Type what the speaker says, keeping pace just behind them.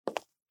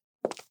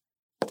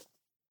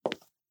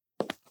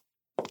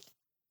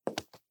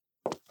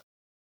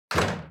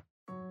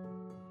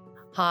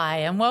Hi,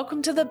 and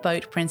welcome to the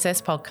Boat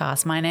Princess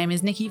podcast. My name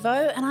is Nikki Vo,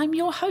 and I'm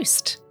your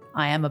host.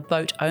 I am a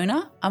boat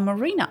owner, a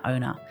marina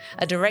owner,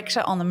 a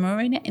director on the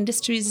Marina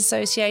Industries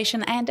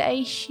Association, and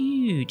a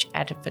huge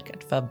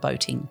advocate for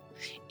boating.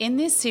 In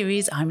this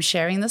series, I'm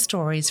sharing the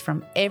stories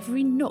from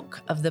every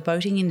nook of the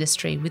boating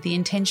industry with the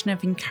intention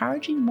of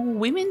encouraging more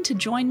women to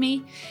join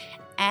me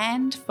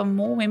and for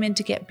more women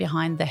to get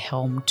behind the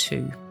helm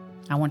too.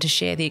 I want to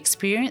share the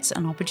experience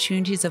and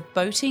opportunities of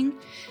boating,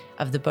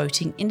 of the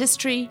boating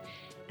industry,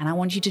 and I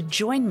want you to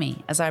join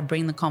me as I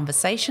bring the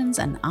conversations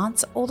and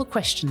answer all the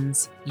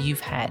questions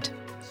you've had.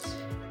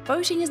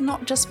 Boating is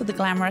not just for the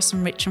glamorous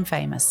and rich and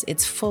famous.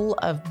 It's full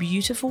of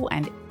beautiful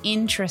and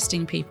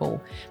interesting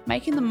people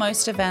making the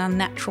most of our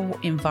natural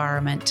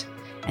environment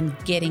and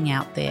getting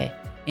out there,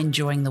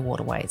 enjoying the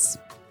waterways.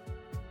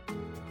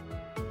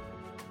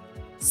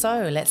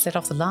 So let's set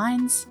off the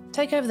lines,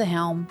 take over the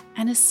helm,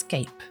 and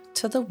escape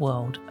to the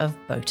world of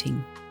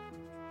boating.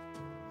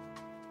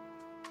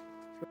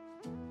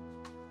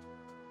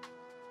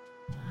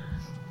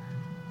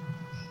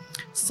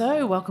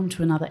 So, welcome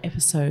to another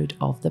episode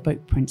of the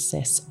Boat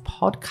Princess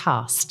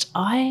podcast.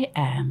 I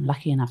am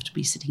lucky enough to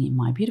be sitting in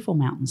my beautiful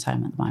mountains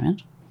home at the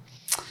moment,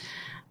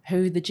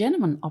 who the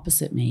gentleman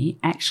opposite me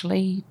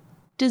actually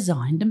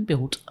designed and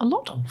built a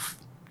lot of.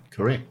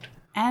 Correct.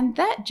 And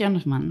that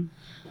gentleman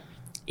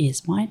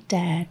is my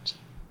dad.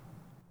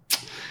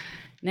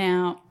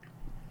 Now,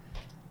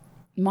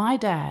 my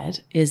dad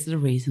is the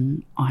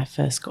reason I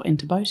first got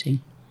into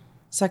boating.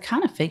 So I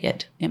kind of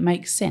figured it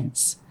makes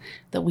sense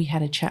that we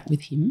had a chat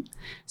with him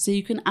so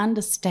you can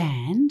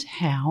understand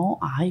how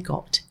I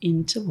got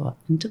into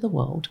the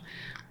world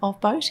of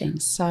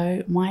boating.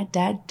 So my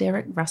dad,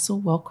 Derek Russell,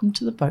 welcome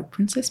to the Boat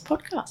Princess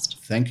podcast.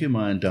 Thank you,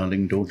 my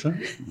darling daughter.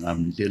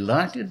 I'm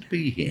delighted to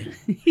be here.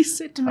 He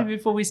said to me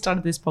before we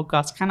started this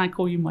podcast, can I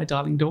call you my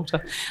darling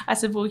daughter? I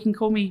said, well, you can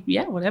call me,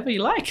 whatever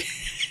you like.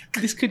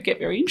 This could get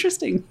very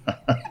interesting.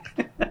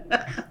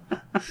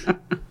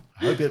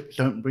 I hope it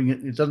doesn't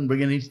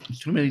bring any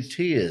too many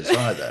tears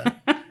either.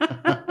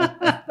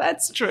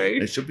 That's true.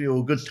 It should be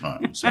all good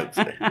times,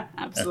 hopefully.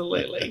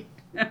 Absolutely.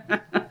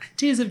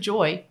 Tears of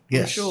joy,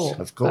 yes, I'm sure.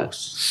 Of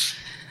course.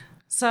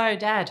 So,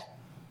 Dad,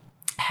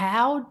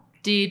 how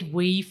did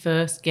we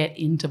first get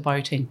into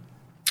boating?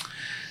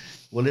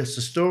 Well, it's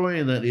a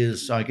story that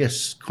is, I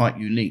guess, quite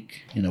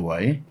unique in a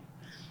way,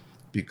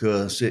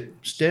 because it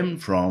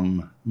stemmed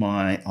from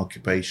my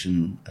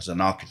occupation as an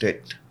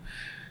architect,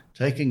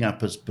 taking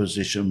up a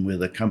position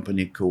with a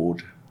company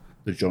called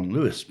the John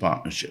Lewis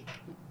Partnership.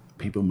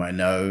 People may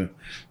know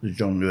the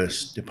John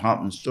Lewis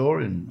department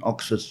store in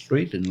Oxford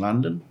Street in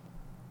London,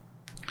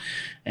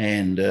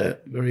 and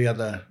many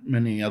other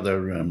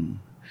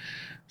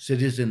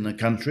cities in the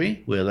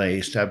country where they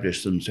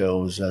established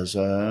themselves as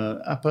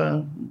a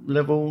upper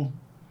level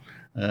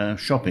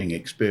shopping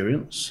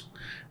experience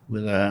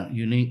with a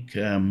unique,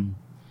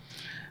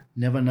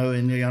 never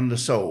knowingly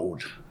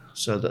undersold,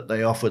 so that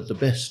they offered the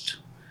best,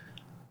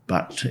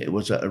 but it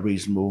was at a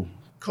reasonable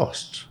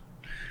cost.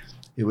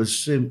 It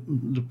was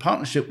the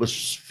partnership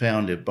was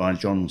founded by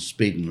John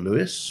Speeden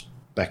Lewis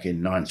back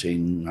in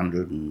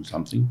 1900 and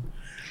something,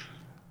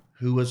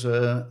 who was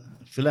a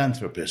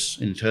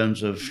philanthropist in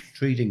terms of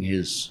treating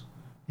his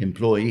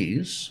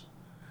employees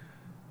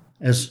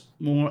as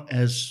more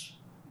as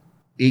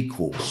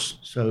equals.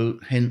 So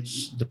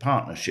hence the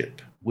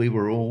partnership. We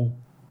were all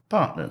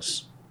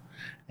partners.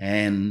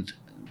 And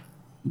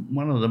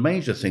one of the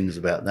major things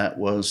about that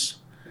was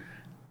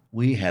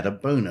we had a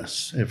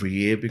bonus every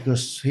year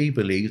because he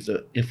believed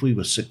that if we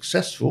were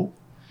successful,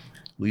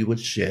 we would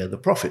share the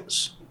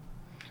profits.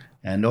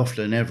 And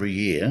often every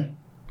year,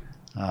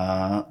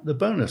 the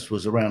bonus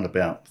was around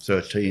about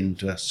 13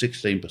 to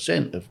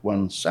 16% of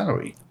one's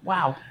salary.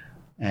 Wow.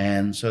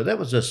 And so that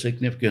was a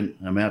significant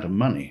amount of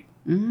money.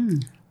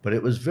 Mm. But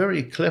it was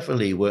very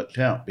cleverly worked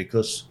out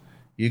because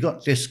you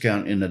got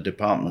discount in the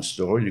department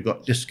store and you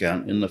got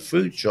discount in the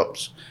food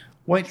shops,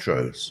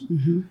 Waitrose.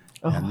 Mm-hmm.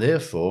 Oh, and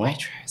therefore...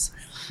 Waitrose.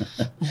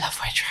 I love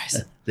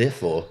Waitrose.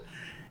 Therefore,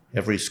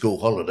 every school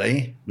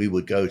holiday, we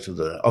would go to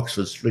the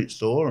Oxford Street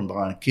store and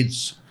buy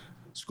kids'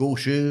 school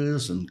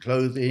shoes and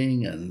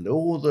clothing and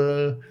all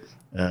the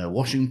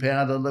washing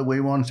powder that we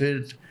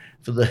wanted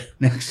for the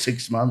next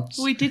 6 months.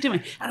 We did,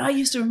 didn't we? And I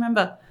used to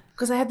remember,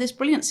 because they had this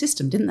brilliant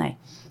system, didn't they,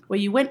 where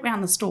you went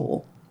round the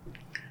store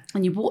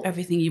and you bought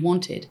everything you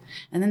wanted,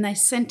 and then they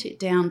sent it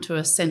down to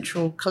a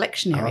central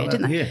collection area,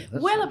 didn't they? Yeah,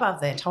 well right.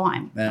 Above their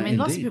time. I mean, indeed.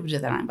 Lots of people do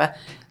that, but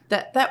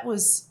that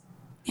was,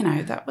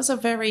 that was a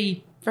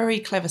very, very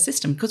clever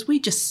system because we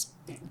just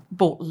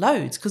bought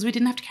loads because we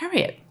didn't have to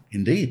carry it.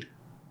 Indeed.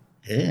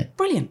 Yeah.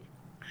 Brilliant.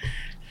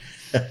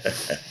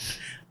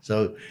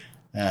 So,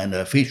 and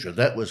a feature of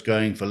that was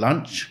going for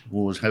lunch,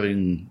 was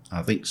having,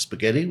 I think,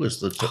 spaghetti was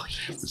the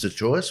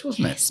choice,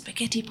 wasn't it?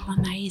 Spaghetti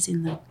bolognese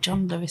in the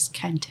John Lewis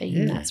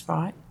canteen, that's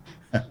right.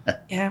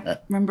 Yeah,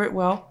 remember it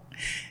well.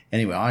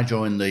 Anyway, I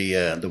joined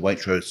the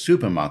Waitrose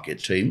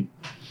supermarket team.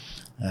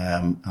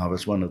 I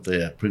was one of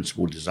their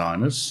principal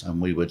designers, and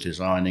we were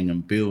designing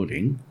and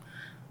building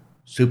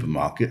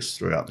supermarkets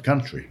throughout the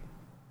country.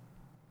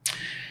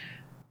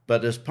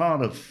 But as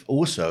part of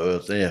also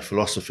of their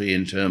philosophy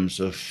in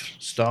terms of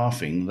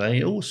staffing,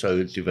 they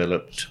also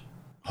developed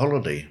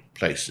holiday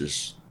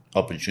places,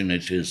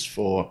 opportunities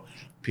for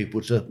people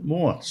to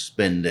more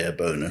spend their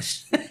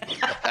bonus.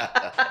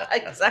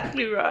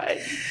 Exactly right.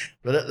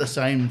 But at the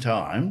same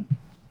time,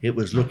 it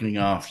was looking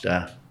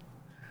after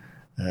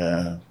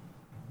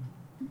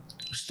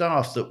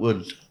staff that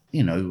would,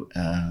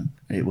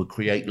 it would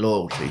create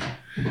loyalty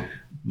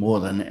more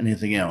than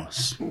anything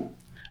else.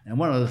 And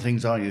one of the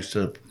things I used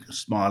to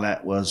smile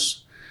at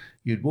was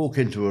you'd walk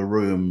into a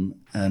room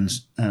and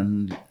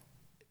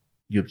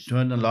you'd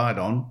turn the light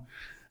on,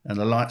 and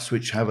the light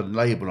switch have a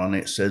label on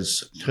it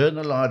says, "Turn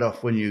the light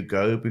off when you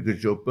go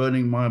because you're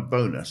burning my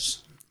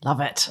bonus."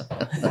 Love it.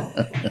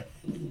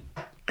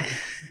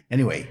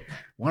 Anyway,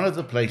 one of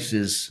the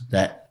places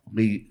that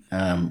we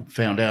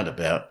found out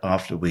about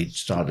after we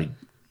started,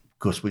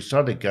 because we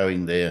started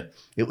going there,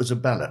 it was a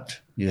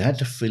ballot. You had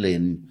to fill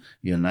in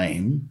your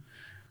name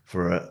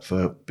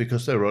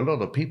because there were a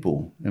lot of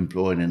people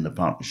employed in the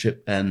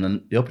partnership, and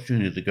the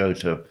opportunity to go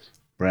to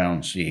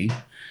Brownsea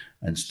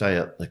and stay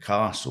at the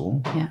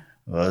castle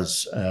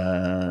was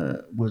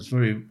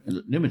very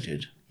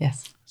limited.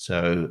 Yes.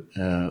 So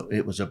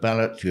it was a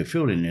ballot. You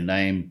filled in your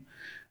name,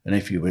 and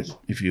if you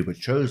were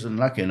chosen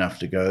lucky enough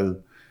to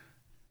go,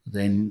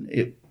 then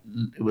it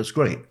was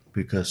great,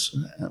 because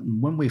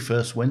when we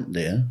first went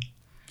there,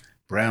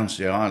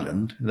 Brownsea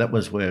Island, that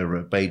was where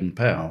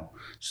Baden-Powell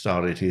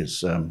started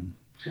his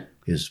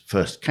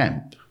first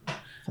camp.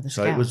 For the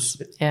So Scouts.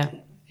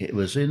 it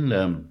was in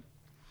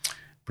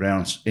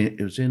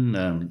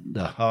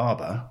the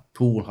harbour,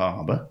 Poole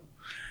Harbour,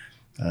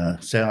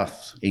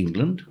 South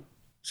England,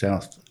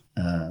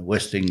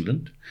 West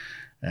England,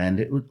 and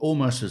it was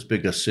almost as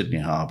big as Sydney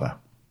Harbour.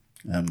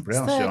 It's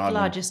the third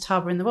largest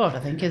harbour in the world, I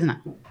think, isn't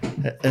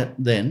it?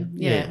 Then,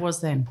 It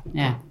was then,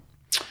 yeah.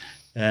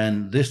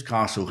 And this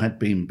castle had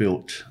been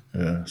built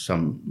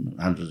some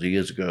hundreds of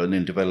years ago, and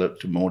then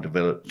more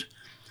developed,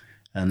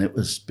 and it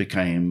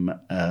became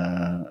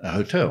a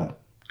hotel.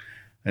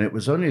 And it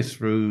was only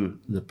through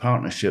the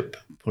partnership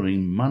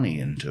putting money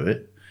into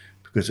it,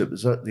 because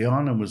the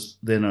island was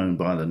then owned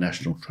by the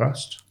National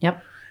Trust.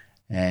 Yep.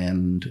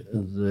 And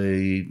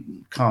the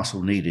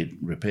castle needed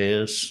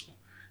repairs.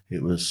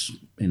 It was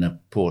in a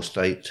poor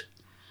state.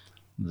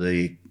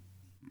 The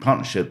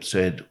partnership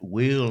said,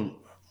 we'll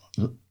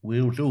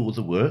do all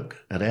the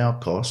work at our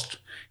cost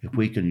if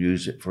we can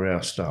use it for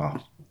our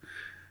staff.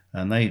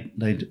 And they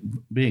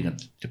being a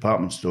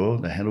department store,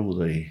 they had all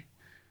the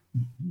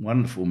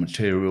wonderful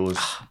materials.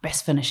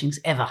 Best furnishings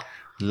ever.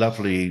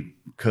 Lovely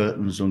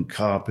curtains and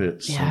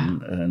carpets,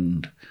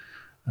 and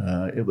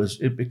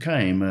it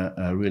became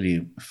a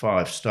really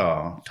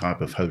 5-star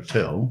type of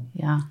hotel,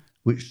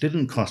 which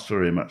didn't cost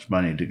very much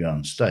money to go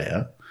and stay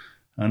at,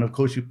 and of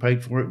course you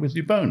paid for it with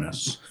your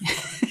bonus.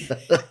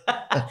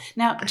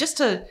 Now, just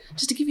to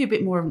give you a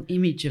bit more of an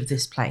image of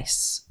this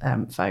place,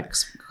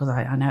 folks, because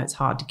I know it's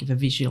hard to give a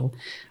visual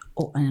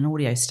in an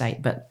audio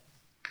state, but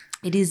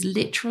it is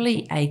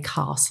literally a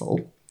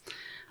castle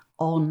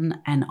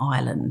on an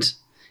island.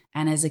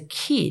 And as a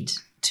kid,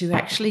 to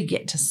actually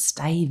get to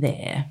stay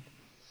there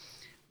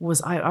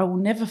was, I will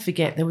never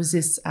forget, there was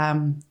this,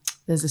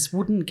 there's this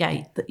wooden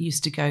gate that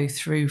used to go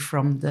through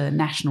from the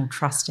National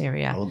Trust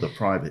area the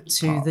private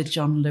to part. the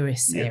John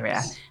Lewis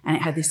area. And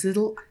it had this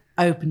little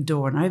open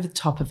door, and over the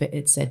top of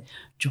it said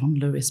John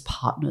Lewis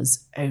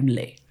Partners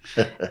only.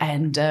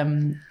 and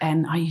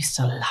I used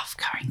to love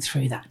going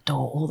through that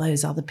door. All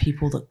those other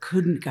people that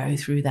couldn't go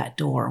through that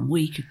door, and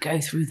we could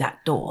go through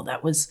that door.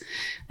 That was,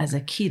 as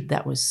a kid,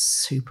 that was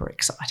super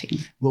exciting.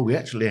 Well, we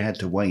actually had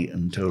to wait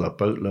until a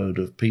boatload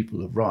of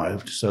people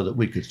arrived so that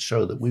we could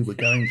show that we were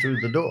going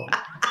through the door.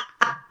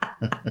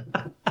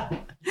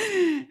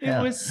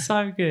 It was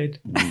so good.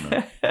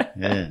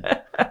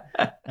 Yeah.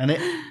 And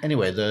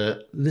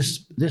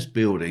this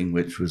building,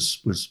 which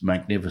was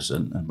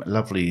magnificent, and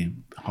lovely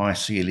high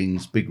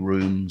ceilings, big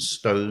rooms,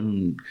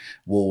 stone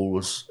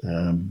walls,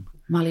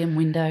 mullion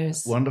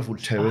windows, wonderful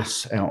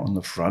terrace out on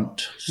the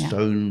front,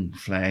 stone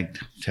flagged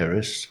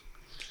terrace,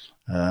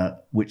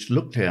 which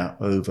looked out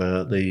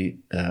over the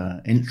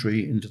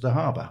entry into the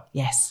harbour.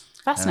 Yes,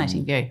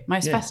 fascinating view,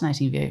 most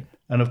fascinating view.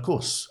 And of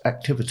course,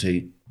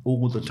 activity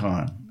all the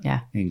time,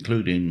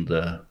 including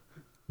the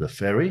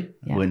ferry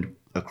went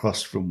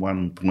across from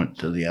one point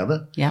to the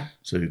other. Yeah.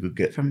 So you could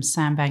get from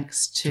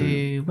Sandbanks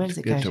to where does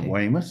it go to? Get to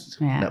Weymouth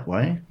that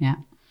way. Yeah.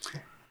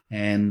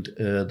 And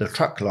the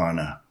truck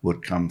liner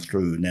would come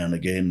through now and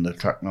again, the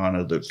truck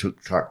liner that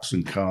took trucks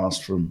and cars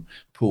from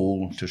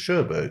Poole to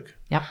Cherbourg.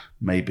 Yep.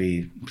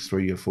 Maybe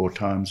 3 or 4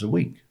 times a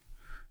week.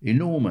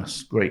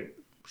 Enormous, great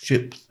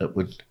ship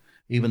that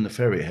even the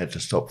ferry had to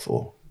stop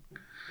for.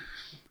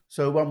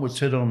 So one would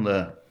sit on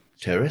the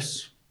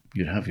terrace,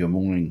 you'd have your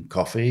morning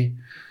coffee.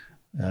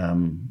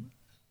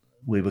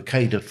 We were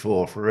catered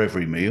for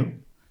every meal.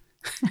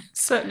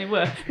 Certainly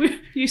were.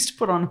 We used to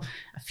put on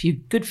a few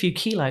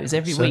kilos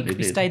every week.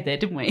 We stayed there,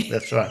 didn't we?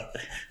 That's right.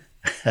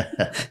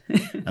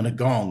 And a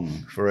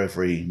gong for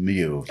every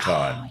meal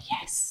time. Oh,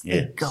 yes.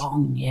 Yeah. The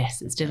gong,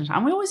 yes. It's dinner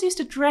time. We always used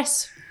to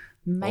dress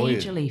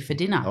majorly for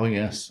dinner. Oh,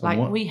 yes.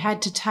 Like we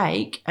had to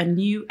take a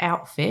new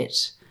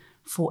outfit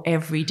for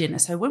every dinner.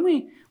 So when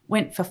we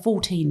went for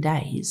 14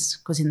 days,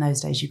 because in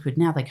those days you could,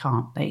 now they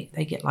can't.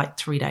 They get like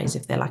 3 days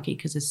if they're lucky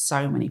because there's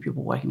so many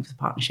people working for the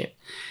partnership.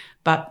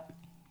 But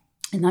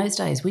in those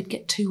days we'd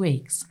get 2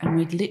 weeks and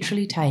we'd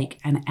literally take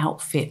an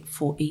outfit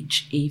for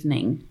each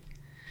evening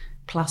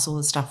plus all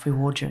the stuff we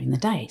wore during the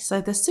day.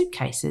 So the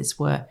suitcases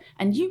were,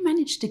 and you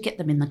managed to get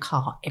them in the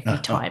car every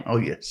time. Oh,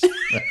 yes.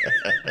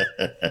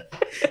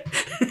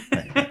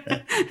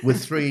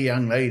 With 3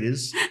 young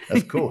ladies,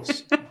 of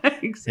course.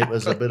 Exactly. It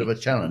was a bit of a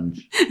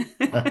challenge.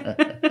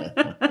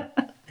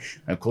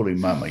 I'm calling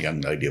Mum a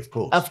young lady, of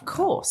course. Of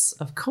course,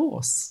 of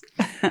course.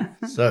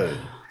 So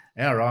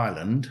our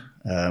island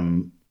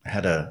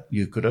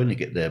you could only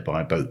get there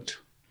by boat.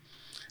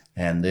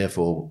 And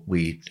therefore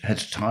we had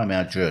to time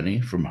our journey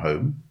from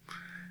home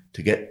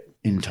to get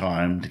in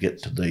time to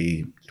get to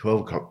the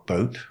 12 o'clock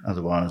boat.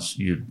 Otherwise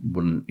you'd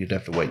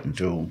have to wait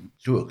until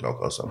 2 o'clock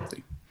or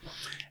something.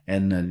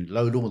 And then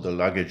load all the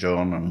luggage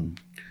on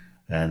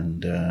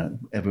and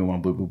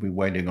everyone would be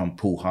waiting on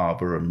Poole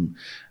Harbour and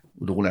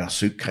with all our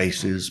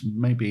suitcases.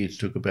 Maybe it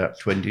took about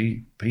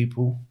 20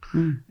 people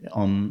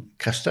on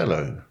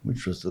Castello,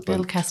 which was the boat.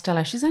 Little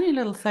Castello. She's only a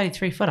little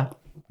 33-footer.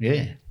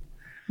 Yeah.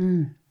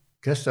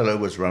 Castello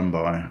was run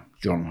by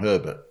John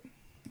Herbert,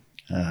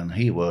 and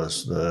he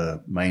was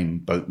the main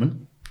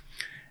boatman,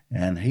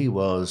 and he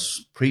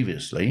was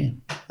previously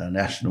a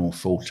National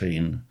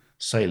 14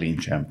 sailing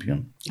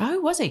champion. Oh,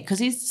 was he? Because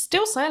he's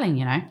still sailing,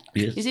 you know.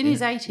 Yes, He's in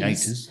his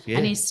 80s. Yeah.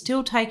 And he's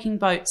still taking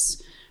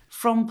boats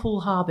from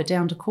Poole Harbour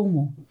down to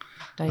Cornwall,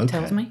 Dave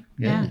tells me.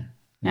 Yeah.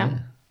 Yeah.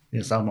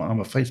 Yes, I'm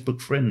a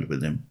Facebook friend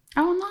with him.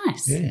 Oh,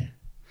 nice. Yeah.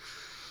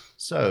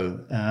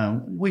 So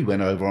we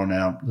went over on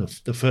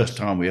the first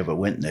time we ever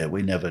went there.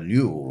 We never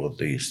knew all of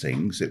these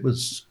things. It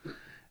was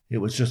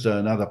just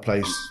another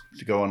place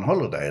to go on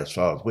holiday as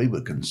far as we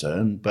were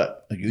concerned,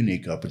 but a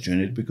unique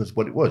opportunity because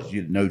what it was,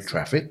 you had no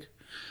traffic.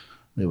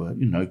 There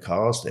were,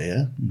 cars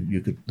there.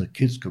 The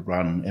kids could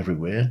run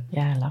everywhere.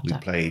 Yeah, I loved it. We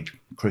played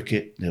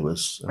cricket. There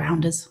was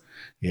rounders.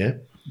 Yeah,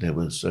 there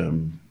was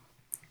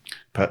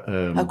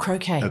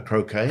croquet.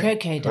 Croquet,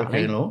 Croquet,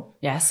 darling. law.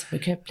 Yes, we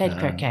played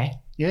croquet.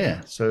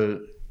 Yeah. So,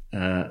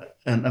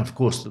 and of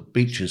course, the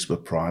beaches were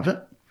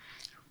private.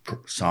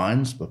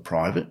 Signs were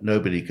private.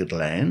 Nobody could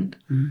land.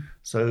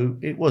 So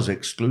it was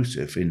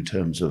exclusive in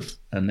terms of.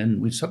 And then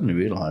we suddenly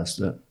realised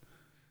that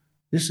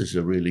this is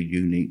a really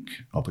unique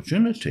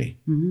opportunity.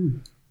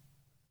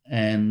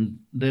 And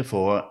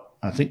therefore,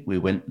 I think we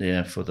went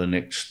there for the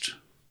next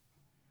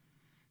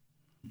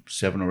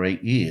 7 or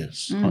 8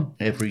 years,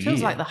 every year.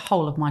 Feels like the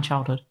whole of my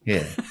childhood.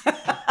 Yeah.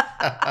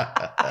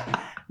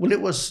 Well,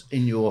 it was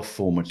in your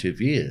formative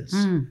years,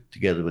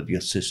 together with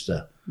your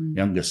sister,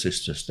 younger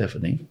sister,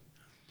 Stephanie.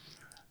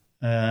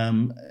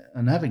 And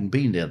having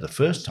been there the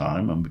first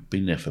time, and we'd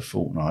been there for a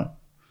fortnight,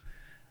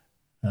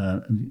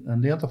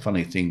 and the other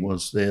funny thing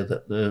was there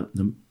that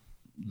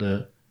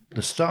the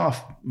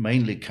staff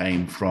mainly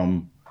came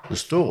from the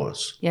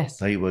stores. Yes.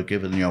 They were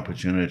given the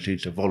opportunity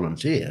to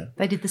volunteer.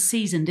 They did the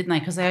season, didn't they?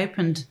 Because I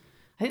think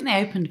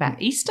they opened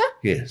about Easter.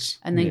 Yes.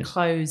 And then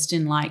closed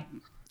in like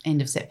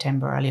end of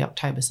September, early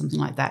October, something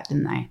like that,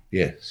 didn't they?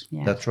 Yes,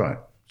 Yeah. That's right.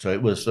 So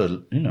it was a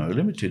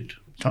limited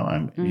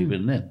time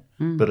even then.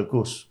 But of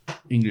course,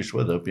 English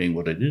weather being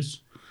what it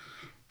is,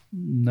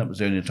 that was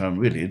the only time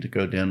really to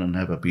go down and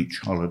have a beach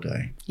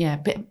holiday. Yeah,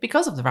 but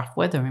because of the rough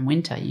weather in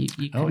winter, you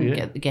couldn't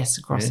get the guests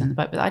across in the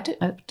boat. But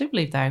I do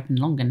believe they open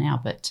longer now.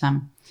 But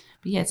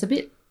yeah, it's a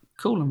bit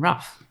cool and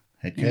rough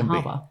It in the can be.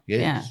 harbour.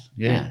 Yes.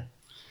 Yeah.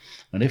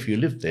 And if you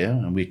lived there,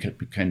 and we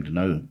came to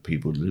know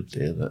people who lived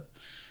there that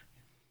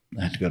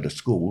had to go to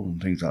school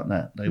and things like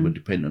that, they were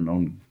dependent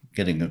on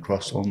getting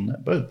across on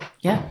that boat.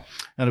 Yeah.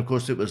 And of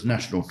course, it was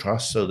National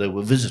Trust, so there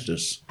were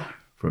visitors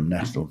from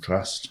National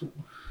Trust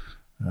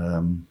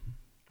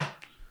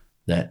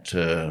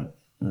that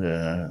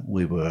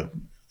we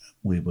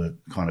were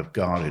kind of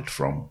guarded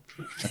from.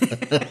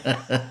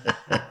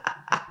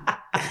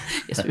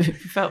 Yes, we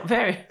felt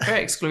very,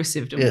 very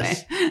exclusive, didn't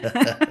Yes.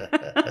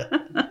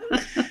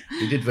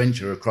 We did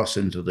venture across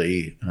into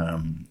the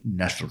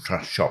National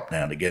Trust shop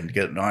now and again to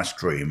get an ice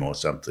cream or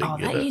something. Oh,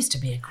 that used to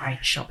be a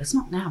great shop. It's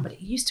not now, but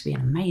it used to be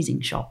an amazing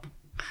shop.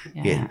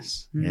 Yeah.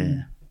 Yes,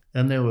 yeah.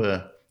 And there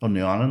were, on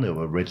the island, there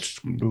were red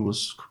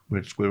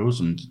squirrels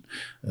and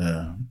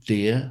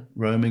deer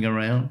roaming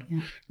around.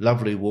 Yeah.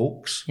 Lovely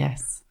walks.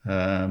 Yes.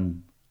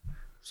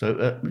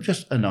 So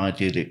just an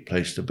idyllic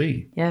place to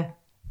be. Yeah.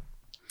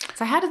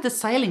 So how did the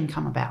sailing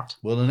come about?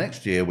 Well, the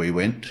next year we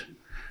went,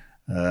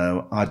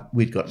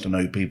 we'd got to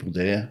know people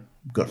there,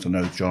 got to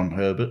know John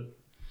Herbert,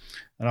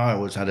 and I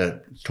always had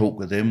a talk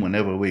with him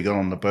whenever we got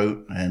on the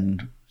boat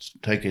and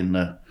taking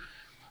the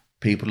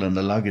people and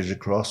the luggage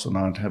across, and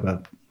I'd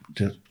have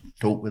to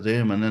talk with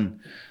him. And then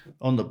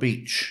on the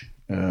beach,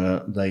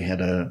 they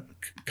had a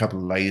couple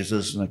of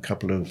lasers and a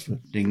couple of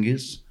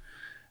dinghies,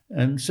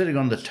 and sitting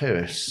on the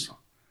terrace,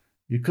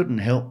 you couldn't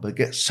help but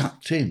get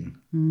sucked in.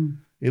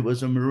 It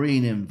was a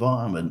marine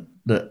environment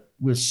that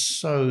was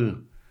so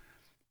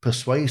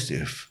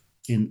persuasive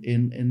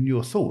in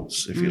your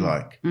thoughts, if you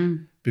like,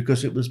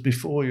 because it was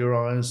before your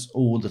eyes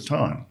all the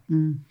time.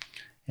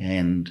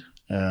 And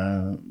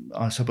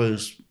I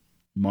suppose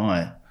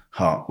my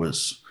heart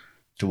was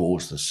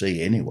towards the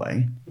sea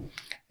anyway.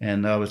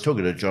 And I was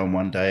talking to John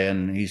one day,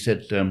 and he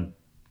said,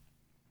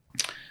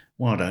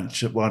 why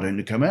don't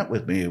you come out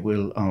with me?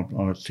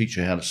 I'll teach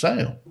you how to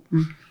sail.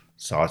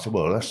 So I said,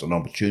 well, that's an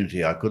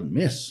opportunity I couldn't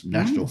miss.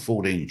 National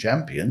 14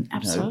 champion.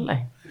 Absolutely. You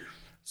know.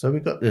 So we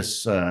got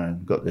this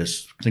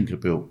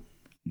Tinker-built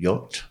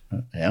yacht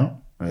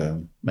out,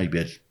 maybe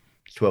a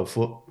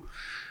 12-foot,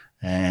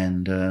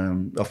 and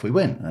off we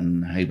went.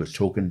 And he was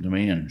talking to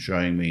me and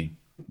showing me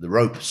the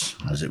ropes,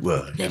 as it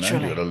were.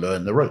 Literally. You've got to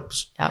learn the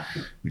ropes,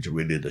 which are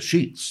really the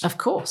sheets. Of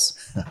course.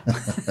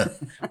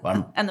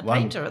 And the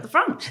painter at the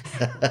front.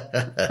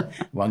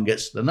 One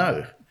gets to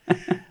know.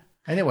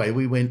 Anyway,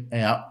 we went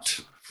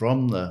out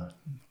from the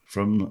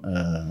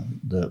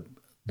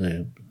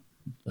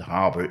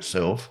harbour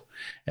itself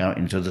out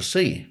into the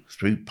sea,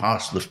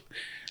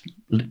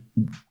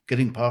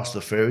 getting past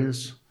the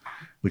ferries,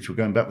 which were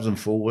going backwards and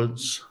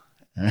forwards,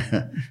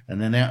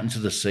 and then out into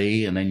the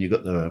sea, and then you've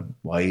got the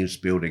waves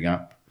building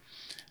up.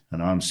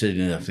 And I'm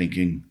sitting there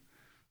thinking,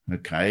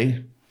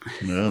 okay,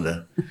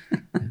 the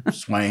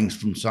swaying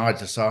from side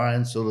to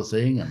side sort of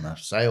thing, and the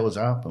sail's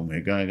up, and we're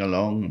going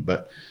along.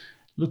 But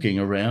looking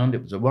around,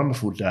 it was a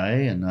wonderful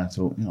day, and I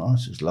thought,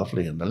 this is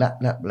lovely. And the lap,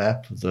 lap,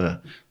 lap of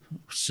the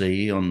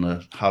sea on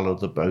the hull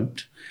of the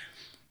boat.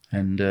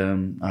 And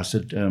I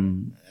said,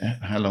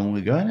 how long are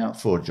we going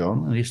out for,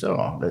 John? And he said,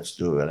 let's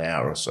do an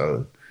hour or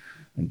so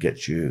and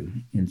get you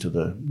into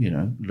the,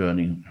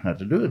 learning how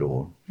to do it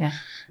all. Yeah.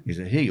 He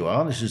said, here you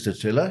are, this is the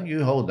tiller,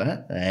 you hold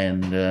that,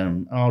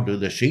 and I'll do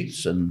the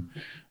sheets, and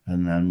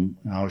then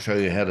I'll show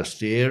you how to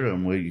steer,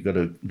 and where you've got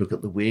to look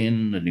at the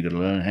wind, and you've got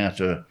to learn how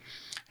to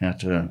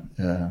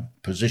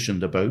position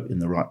the boat in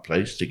the right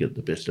place to get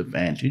the best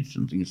advantage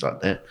and things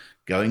like that,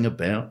 going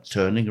about,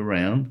 turning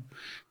around,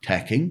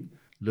 tacking,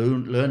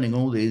 learning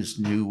all these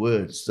new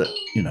words that,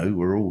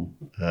 were all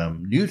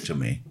new to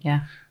me.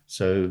 Yeah.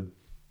 So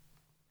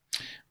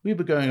we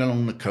were going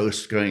along the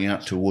coast, going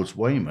out towards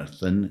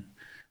Weymouth, and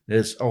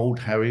there's Old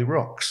Harry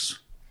Rocks.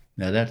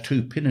 Now, they're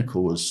two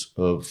pinnacles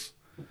of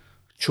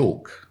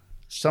chalk,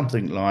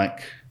 something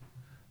like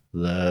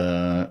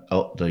the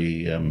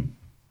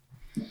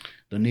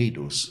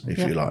Needles, if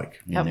you like,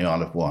 in the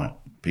Isle of Wight,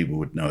 people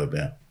would know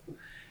about.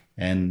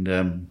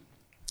 And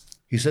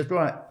he said,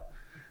 right,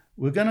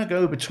 we're going to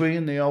go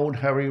between the Old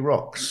Harry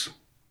Rocks.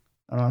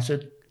 And I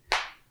said,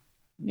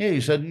 yeah.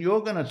 He said,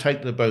 you're going to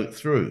take the boat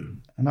through.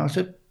 And I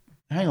said,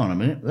 hang on a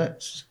minute,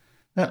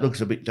 that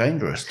looks a bit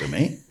dangerous to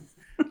me.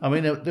 I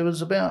mean, there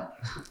was about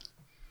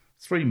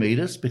 3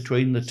 meters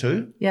between the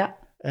two. Yeah.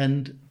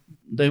 And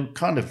they were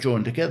kind of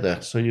joined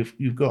together. So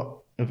you've got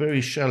a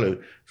very shallow,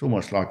 it's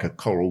almost like a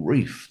coral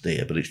reef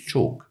there, but it's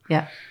chalk.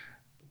 Yeah.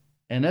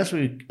 And as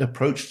we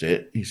approached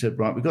it, he said,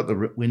 right, we've got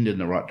the wind in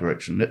the right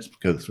direction. Let's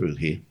go through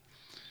here.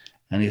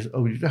 And he said,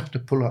 you'd have to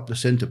pull up the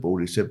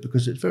centreboard, he said,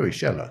 because it's very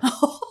shallow.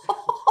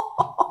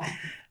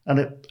 And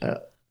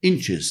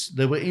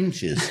there were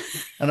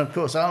inches. And of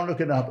course, I'm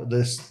looking up at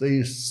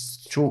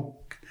these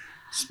chalk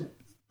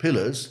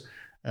pillars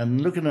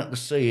and looking at the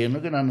sea and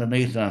looking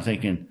underneath, and I'm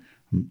thinking,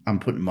 I'm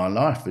putting my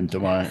life into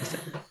my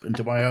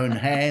own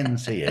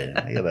hands here.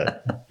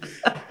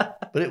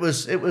 But it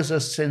was a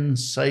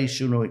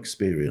sensational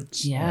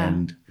experience. Yeah.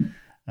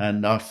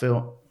 And I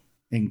felt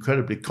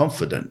incredibly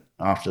confident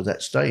after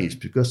that stage,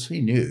 because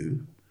he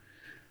knew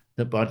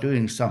that by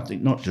doing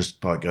something, not just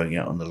by going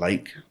out on the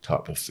lake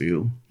type of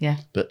feel,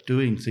 but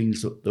doing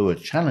things that were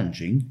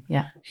challenging,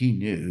 he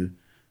knew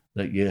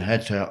that you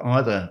had to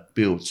either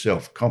build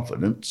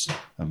self-confidence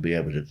and be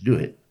able to do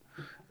it,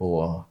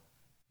 or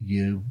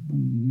you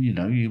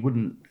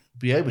wouldn't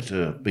be able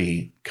to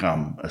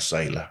become a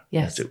sailor,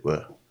 as it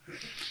were.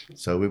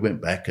 So we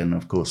went back, and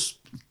of course,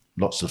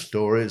 lots of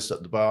stories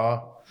at the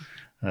bar,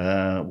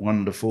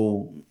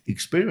 wonderful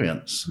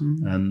experience.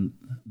 And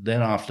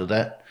then after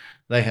that,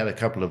 they had a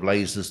couple of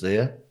lasers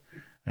there,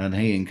 and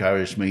he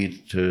encouraged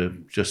me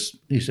to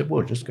he said,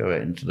 well, just go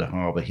out into the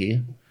harbour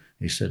here,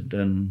 he said,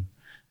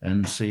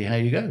 and see how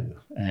you go.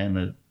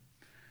 And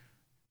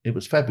it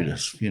was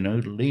fabulous,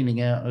 leaning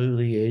out over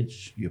the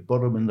edge, your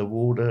bottom in the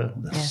water,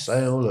 the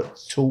sail at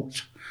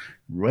taut,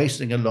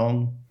 racing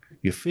along.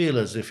 You feel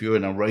as if you're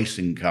in a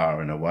racing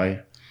car in a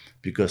way,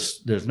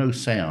 because there's no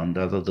sound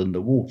other than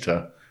the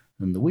water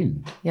and the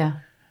wind. Yeah.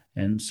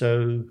 And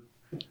so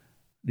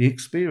the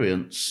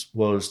experience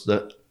was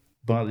that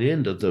by the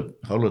end of the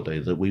holiday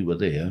that we were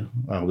there,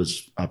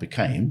 I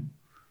became,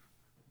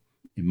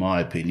 in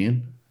my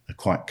opinion, a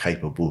quite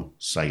capable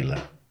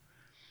sailor.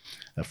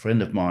 A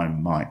friend of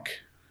mine, Mike,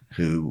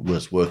 who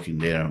was working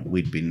there,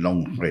 we'd been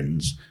long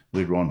friends,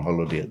 we were on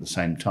holiday at the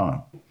same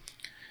time.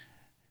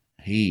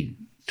 He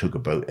took a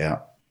boat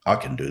out. I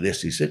can do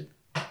this, he said.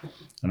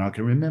 And I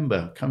can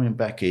remember coming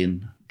back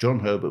in, John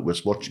Herbert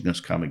was watching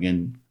us coming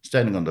in,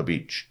 standing on the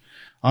beach.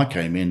 I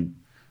came in,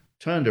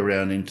 turned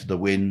around into the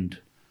wind,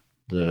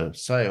 the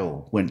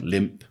sail went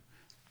limp,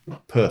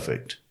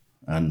 perfect.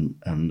 And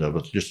I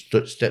was just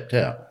stepped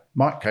out.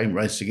 Mike came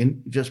racing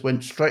in, just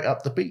went straight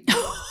up the beach.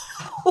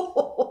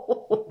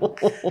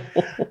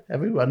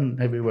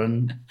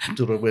 Everyone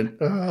sort of went,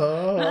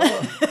 oh.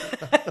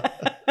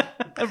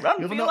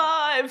 Run for your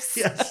lives.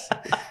 Yes.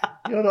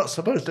 You're not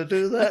supposed to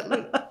do that,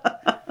 look.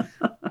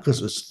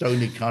 Because it's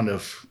stony kind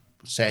of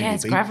sandy beach. Yeah,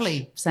 it's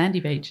gravelly, sandy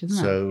beach,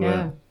 isn't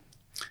it?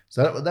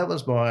 So that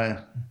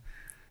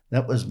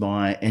was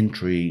my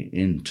entry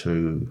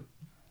into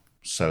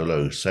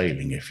solo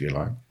sailing, if you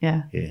like.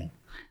 Yeah. Yeah.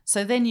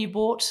 So then you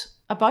bought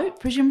a boat,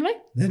 presumably?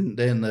 Then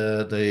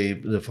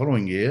the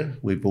following year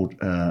we bought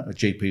a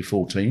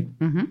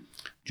GP14,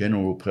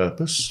 general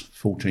purpose,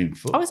 14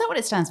 foot. Oh, is that what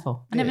it stands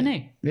for? I never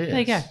knew. Yes. There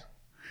you go.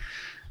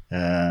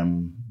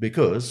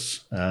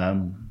 Because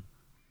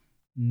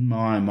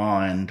my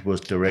mind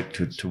was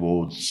directed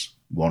towards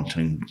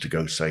wanting to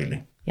go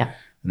sailing. Yeah.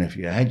 And if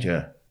you had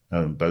your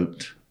own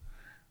boat,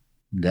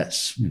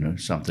 that's,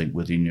 something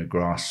within your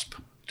grasp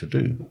to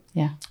do.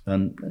 Yeah.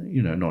 And,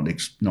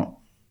 not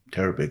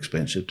terribly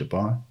expensive to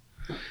buy.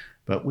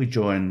 But we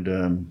joined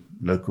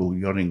local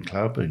yachting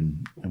club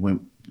and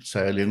went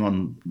sailing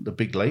on the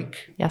big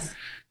lake. Yes.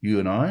 You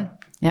and I.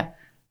 Yep.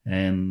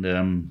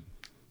 And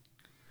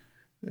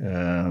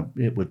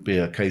it would be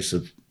a case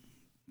of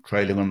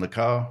trailing on the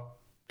car,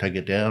 take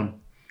it down,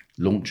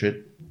 launch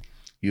it.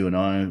 You and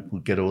I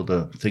would get all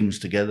the things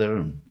together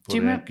and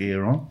put our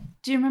gear on.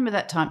 Do you remember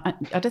that time?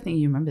 I don't think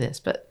you remember this,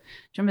 but do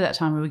you remember that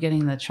time we were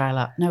getting the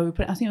trailer? No,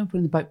 I think we were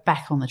putting the boat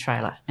back on the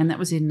trailer. And that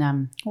was in,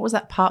 what was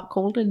that park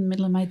called in the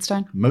middle of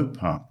Maidstone? Moat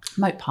Park.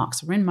 Moat Park.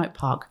 So we're in Moat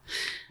Park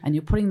and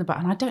you're putting the boat,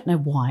 and I don't know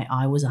why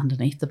I was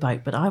underneath the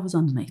boat, but I was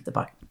underneath the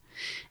boat.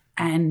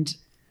 And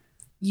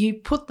you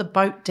put the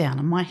boat down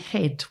and my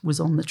head was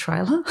on the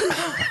trailer.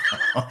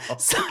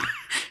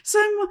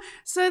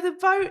 So the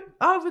boat,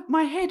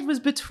 my head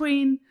was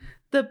between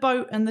the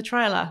boat and the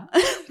trailer.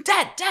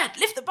 Dad,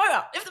 lift the boat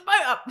up.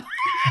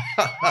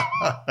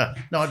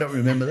 No, I don't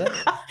remember that.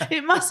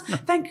 It must,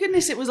 thank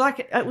goodness it was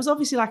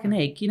obviously like an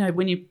egg.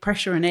 When you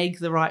pressure an egg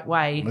the right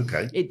way,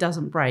 okay, it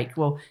doesn't break.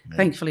 Well,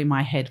 Thankfully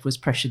my head was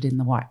pressured in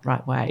the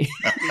right way.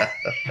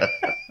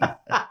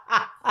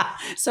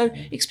 So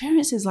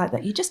experiences like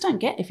that you just don't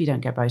get if you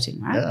don't go boating,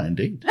 right? Yeah,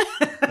 indeed.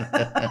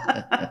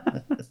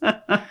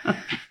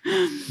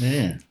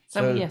 Yeah.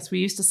 So yes, we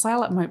used to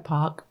sail at Moat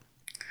Park.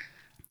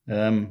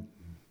 Then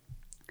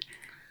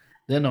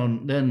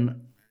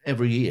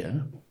every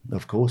year,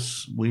 of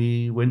course,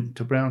 we went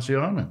to Brownsea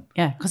Island.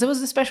 Yeah, because there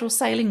was a special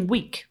sailing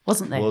week,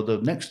 wasn't there? Well, the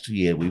next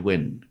year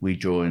we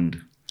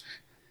joined.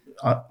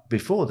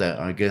 Before that,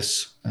 I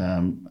guess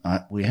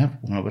I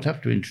would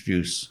have to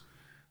introduce.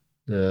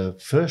 The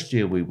first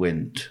year we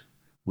went,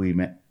 we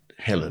met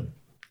Helen.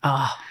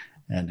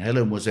 And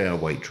Helen was our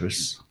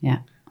waitress. Yeah.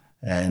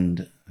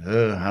 And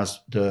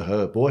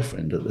her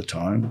boyfriend at the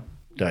time,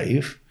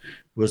 Dave,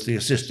 was the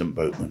assistant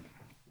boatman.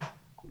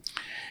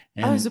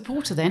 And he was a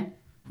porter then.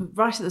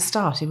 Right at the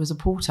start, he was a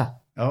porter.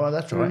 Oh,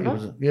 that's right.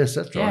 Yes,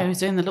 that's right. Yeah, he was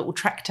doing the little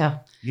tractor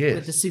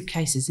with the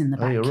suitcases in the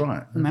back. Oh, you're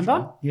right. Remember?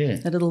 Right. Yeah.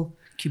 The little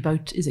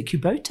Kubota. Is it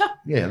Kubota?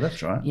 Yeah,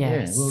 that's right.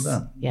 Yes. Yeah, well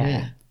done.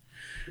 Yeah.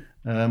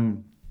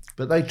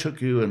 But they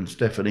took you and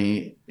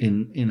Stephanie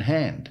in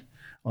hand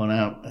on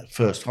our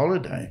first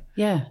holiday.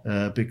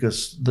 Yeah.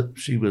 Because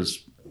she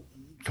was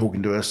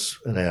talking to us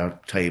at our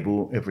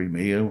table every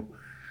meal.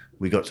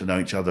 We got to know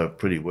each other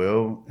pretty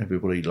well.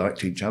 Everybody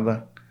liked each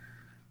other.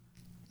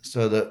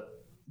 So that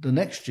the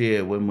next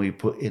year when we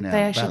put in our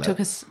ballot, took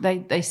us,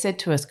 they said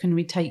to us, can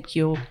we take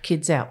your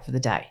kids out for the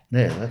day?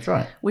 Yeah, that's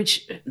right.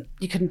 Which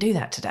you couldn't do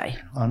that today.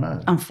 I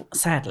know.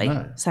 Sadly.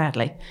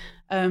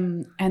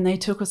 And they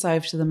took us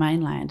over to the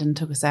mainland and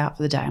took us out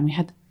for the day. And we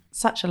had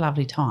such a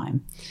lovely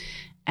time.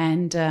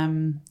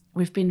 And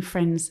we've been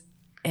friends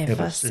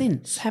ever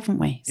since, haven't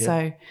we? Yeah.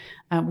 So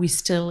we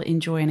still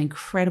enjoy an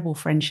incredible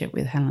friendship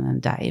with Helen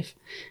and Dave.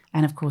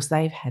 And, of course,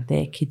 they've had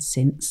their kids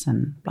since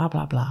and blah,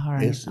 blah, blah.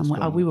 Yes, and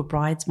we were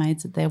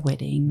bridesmaids at their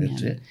wedding.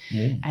 That's it,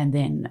 yeah. And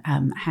then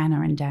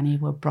Hannah and Danny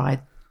were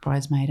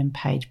bridesmaid and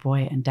page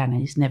boy, and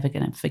Danny's never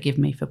going to forgive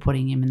me for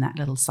putting him in that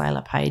little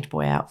sailor page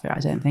boy outfit, I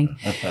don't think.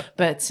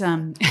 But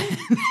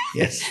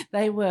yes,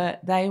 they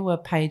were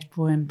page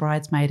boy and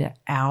bridesmaid at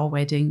our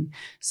wedding.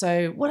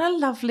 So what a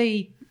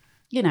lovely...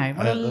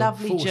 what a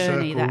lovely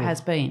journey that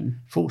has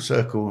been. Full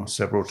circle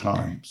several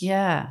times.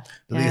 Yeah.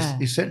 But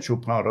the essential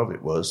part of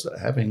it was that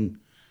having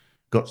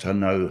got to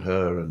know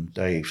her and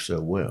Dave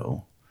so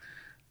well,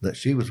 that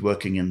she was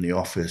working in the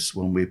office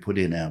when we put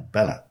in our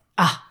ballot.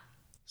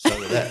 So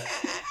that...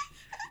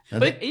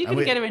 But you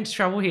can get her into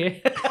trouble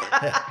here.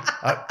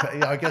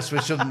 I guess we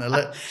shouldn't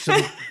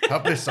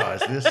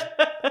publicise this.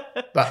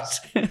 But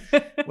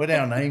when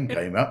our name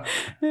came up,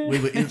 we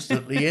were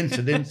instantly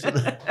entered into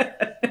the...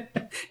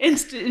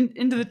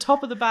 into the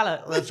top of the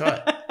ballot. That's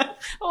right.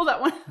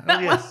 That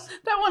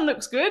one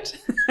looks good.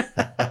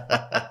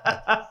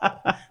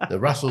 The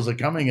Russells are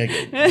coming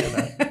again.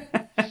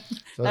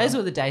 So those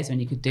were the days when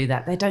you could do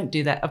that. They don't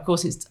do that. Of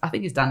course, I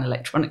think it's done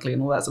electronically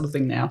and all that sort of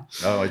thing now.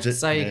 Oh, is it?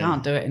 So you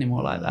can't do it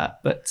anymore like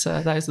that. But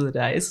those were the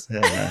days. Yeah,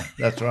 no,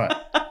 that's right.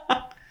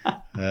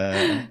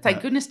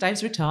 Thank goodness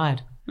Dave's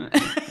retired.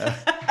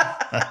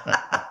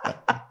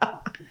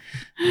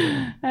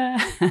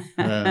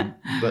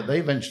 But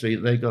they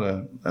got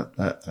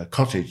a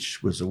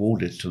cottage was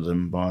awarded to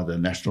them by the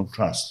National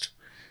Trust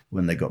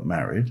when they got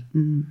married,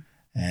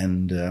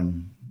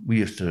 and we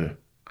used to.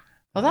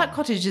 Well, that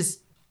cottage is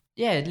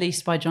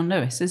leased by John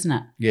Lewis, isn't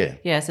it? Yeah,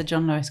 it's a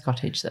John Lewis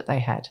cottage that they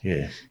had.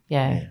 Yeah.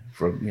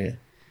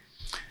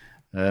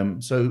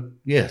 So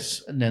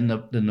yes, and then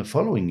the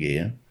following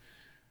year,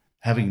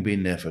 having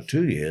been there for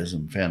 2 years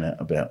and found out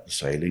about the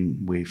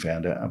sailing, we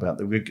found out about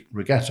the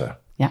regatta.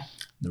 Yeah.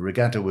 The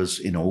regatta was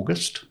in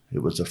August.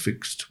 It was a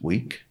fixed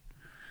week.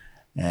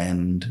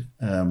 And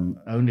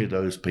only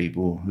those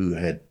people who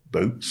had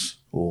boats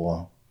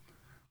or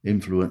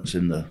influence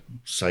in the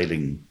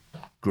sailing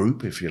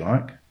group, if you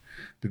like,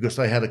 because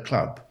they had a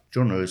club.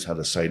 John Lewis had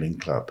a sailing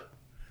club.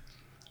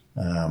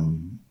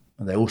 And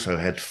they also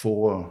had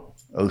 4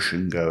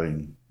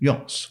 ocean-going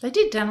yachts. They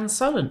did down on the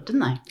Solent,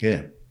 didn't they?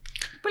 Yeah.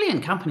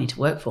 Brilliant company to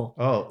work for.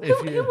 Oh,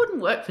 who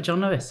wouldn't work for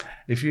John Lewis?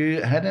 If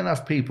you had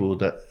enough people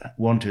that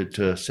wanted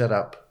to set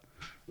up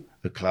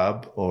a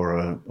club or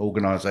an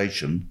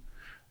organisation,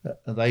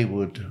 they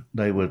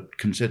would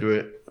consider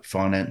it,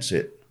 finance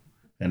it,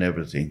 and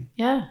everything.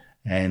 Yeah.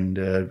 And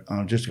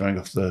I'm just going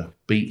off the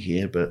beat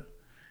here, but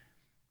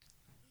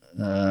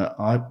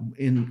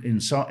in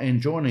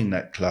joining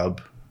that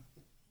club,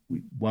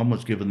 one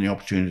was given the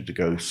opportunity to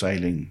go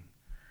sailing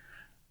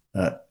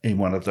in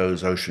one of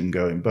those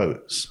ocean-going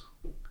boats.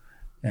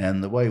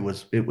 And the way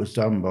it was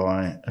done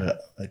by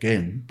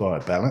a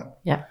ballot.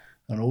 Yeah.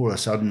 And all of a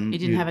sudden... You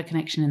didn't have a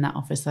connection in that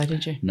office though,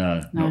 did you?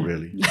 No, not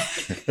really.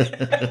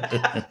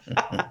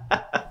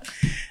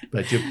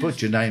 But you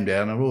put your name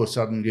down and all of a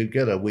sudden you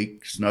get a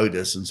week's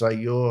notice and say,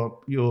 you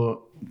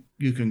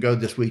can go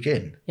this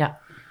weekend. Yeah.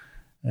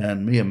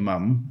 And me and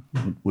Mum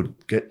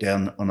would get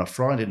down on a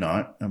Friday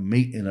night and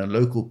meet in a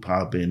local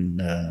pub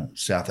in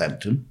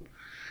Southampton,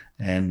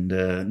 and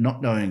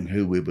not knowing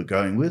who we were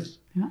going with.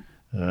 Yeah.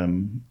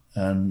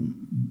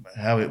 And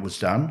how it was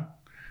done,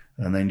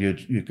 and then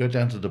you'd go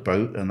down to the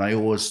boat, and they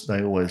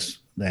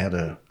had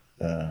a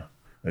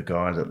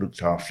guy that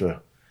looked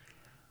after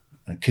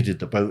and kitted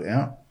the boat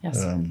out.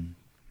 Yes.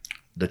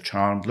 The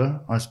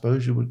chandler, I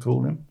suppose you would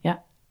call him. Yeah.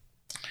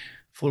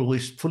 Fully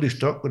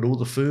stocked with all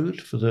the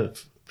food for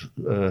the.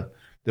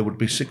 There would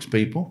be 6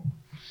 people,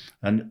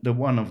 and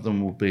one of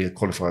them would be a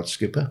qualified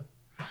skipper.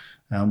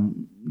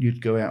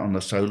 You'd go out on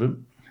the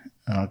Solent,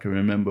 and I can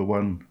remember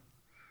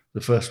the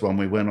first one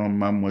we went on,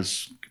 Mum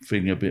was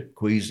feeling a bit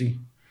queasy.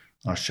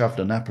 I shoved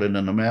an apple in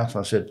her mouth.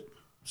 I said,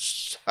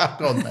 suck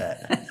on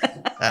that.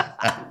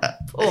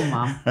 Poor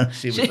Mum.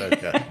 She was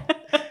okay.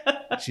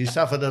 She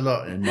suffered a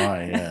lot in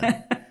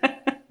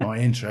my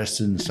interest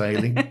in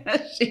sailing.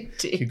 She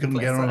did. She couldn't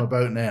get on a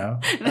boat now.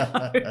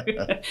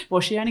 No.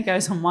 Well, she only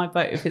goes on my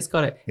boat if it's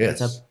got it.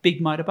 Yes. If it's a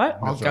big motorboat,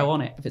 I'll That's go right.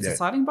 on it. If it's a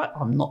sailing boat,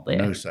 I'm not there.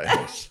 No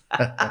sailors.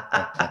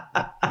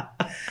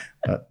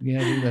 But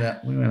yeah,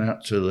 we went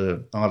out to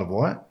the Isle of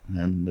Wight,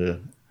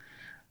 and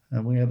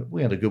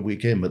we had a good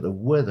weekend. But the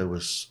weather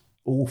was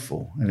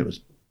awful, and it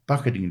was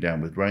bucketing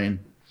down with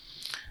rain.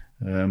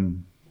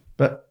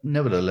 But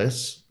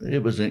nevertheless,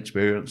 it was an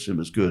experience. It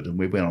was good, and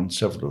we went on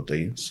several of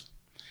these.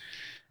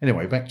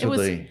 Anyway, back to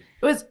It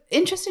was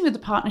interesting with the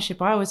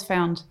partnership. I always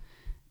found,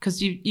 because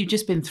you've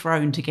just been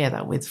thrown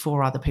together with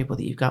 4 other people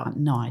that you've got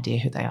no idea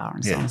who they are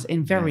and so on,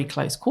 in very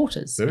close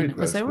quarters.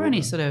 Because they were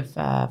only sort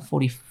of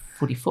 40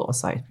 foot or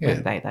so,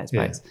 those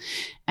boats.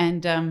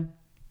 And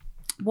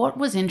what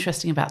was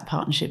interesting about the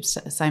partnerships,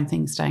 same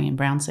thing staying in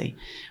Brownsea,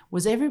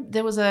 was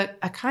there was a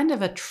kind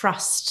of a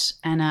trust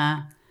and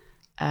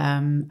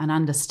an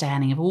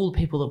understanding of all the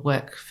people that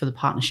work for the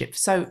partnership.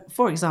 So,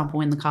 for example,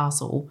 in the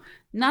castle,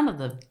 none of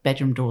the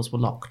bedroom doors were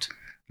locked.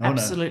 Oh,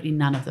 absolutely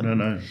none of them.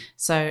 No.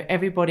 So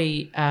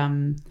everybody,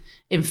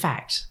 in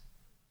fact,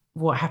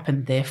 what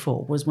happened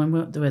therefore was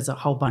when there was a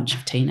whole bunch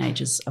of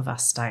teenagers of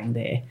us staying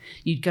there,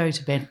 you'd go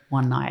to bed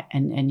one night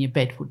and your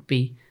bed would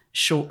be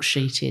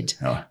short-sheeted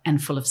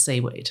and full of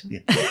seaweed.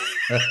 Yeah.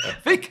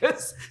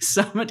 Because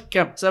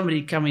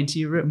somebody come into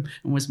your room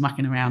and was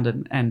mucking around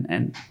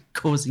and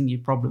causing you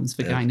problems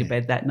for going to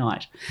bed that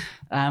night.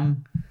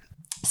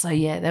 So,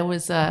 yeah, there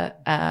was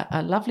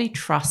a lovely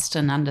trust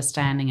and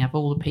understanding of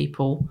all the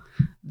people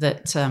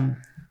that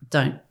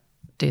don't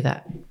do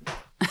that.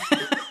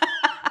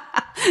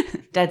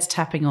 Dad's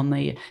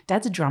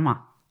Dad's a drummer,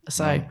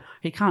 so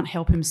he can't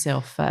help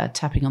himself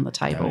tapping on the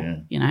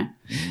table, you know.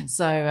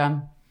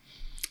 Mm.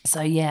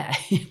 So yeah,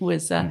 it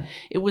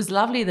was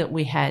lovely that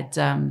we had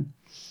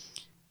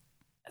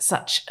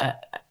such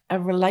a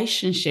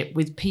relationship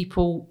with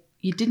people,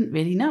 you didn't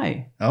really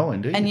know. Oh,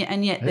 indeed.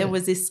 And yet there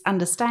was this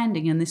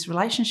understanding and this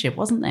relationship,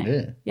 wasn't there?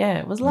 Yeah. Yeah,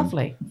 it was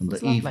lovely. And It was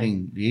the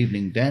lovely.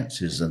 evening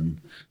dances and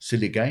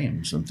silly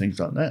games and things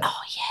like that.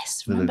 Oh,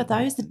 yes. Remember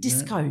those? The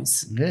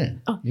discos. Yeah.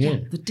 Oh, yeah.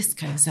 The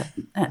discos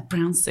at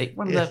Brown Seat.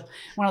 One of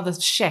the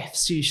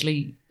chefs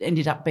usually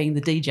ended up being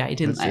the DJ,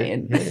 didn't That's they?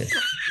 it, And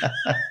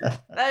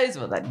those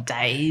were the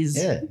days.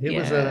 Yeah. It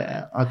was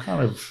a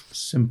kind of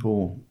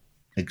simple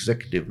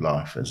executive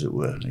life, as it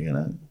were, you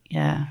know.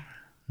 Yeah.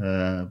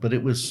 But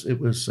it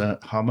was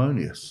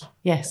harmonious,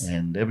 Yes.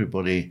 and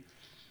everybody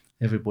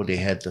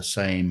had the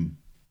same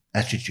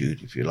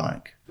attitude, if you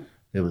like.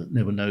 There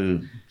were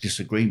no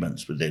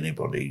disagreements with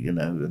anybody, you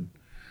know,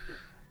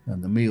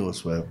 and the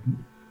meals were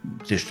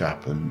dished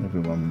up, and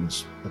everyone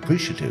was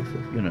appreciative,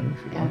 you know,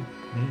 if you like.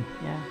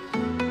 Yeah.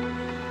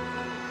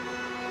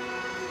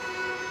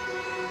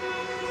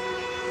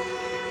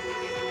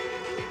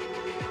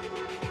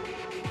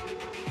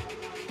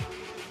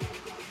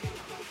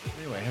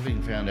 Anyway,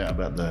 having found out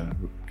about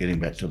getting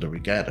back to the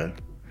regatta,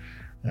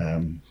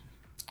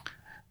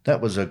 that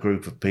was a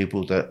group of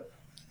people that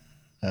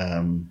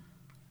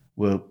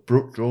were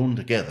drawn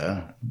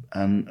together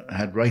and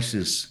had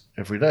races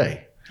every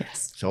day.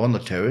 Yes. So on the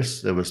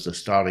terrace, there was the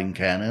starting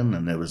cannon,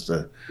 and there was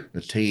the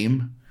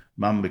team.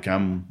 Mum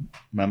became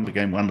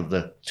one of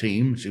the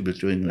team. She was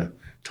doing the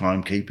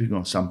timekeeping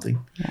or something,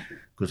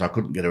 because I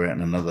couldn't get her out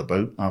in another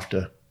boat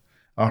after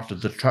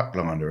the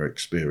truckliner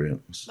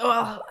experience.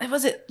 Well,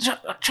 was it?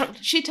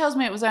 She tells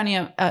me it was only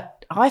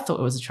I thought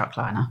it was a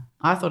truckliner.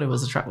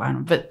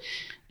 But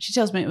she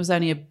tells me it was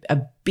only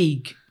a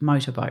big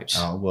motorboat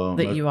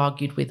that you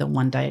argued with on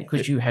one day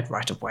because you had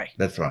right of way.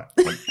 That's right.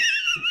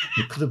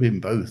 It could have been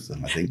both,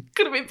 I think.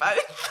 Could have been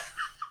both.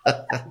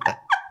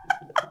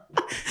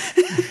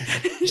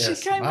 She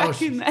came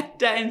back in that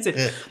day and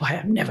said, I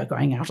am never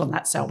going out on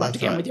that sailboat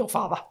again with your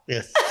father.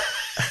 Yes.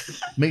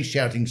 Me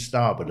shouting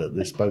starboard at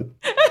this boat.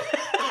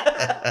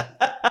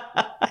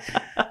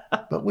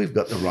 But we've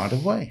got the right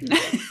of way.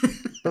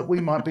 But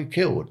we might be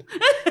killed.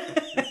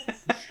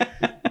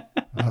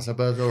 I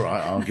suppose, all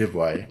right, I'll give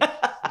way.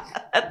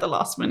 At the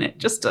last minute,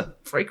 just to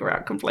freak her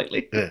out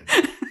completely. Yeah.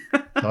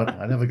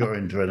 I never got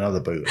into another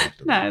boat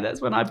after that. No,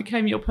 that's when I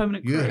became your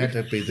permanent crew. You had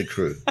to be the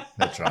crew.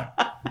 That's right.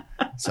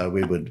 So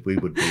we would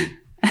be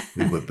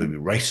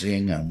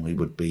racing, and we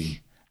would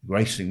be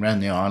racing around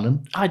the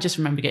island. I just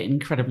remember getting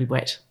incredibly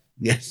wet.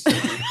 Yes.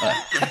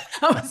 I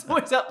was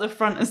always up the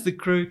front as the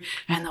crew,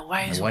 and the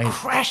waves were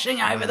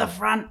crashing over the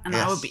front, and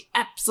I would be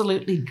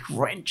absolutely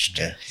drenched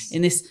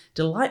in this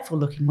delightful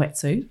looking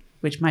wetsuit,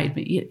 which made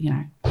me, you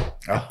know,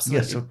 oh,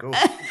 yes, of course.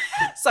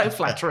 so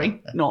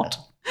flattering. Not.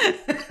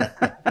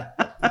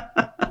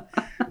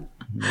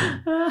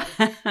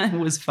 It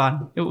was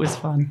fun.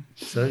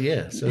 So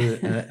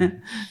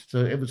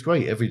it was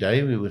great. Every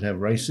day we would have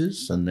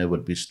races, and there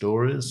would be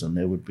stories, and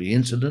there would be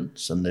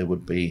incidents, and there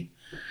would be.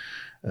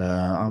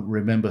 I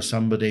remember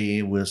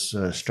somebody was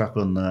struck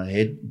on the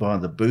head by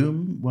the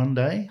boom one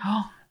day,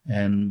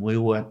 and we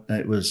were.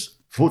 It was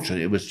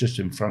fortunate. It was just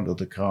in front of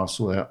the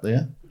castle out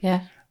there.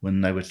 Yeah.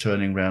 When they were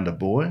turning round a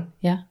buoy.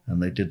 Yeah.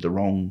 And they did the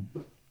wrong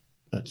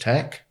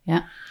attack.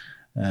 Yeah.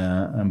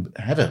 And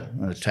had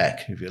an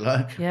attack, if you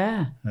like.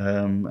 Yeah.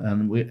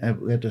 And we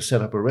had to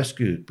set up a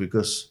rescue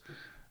because,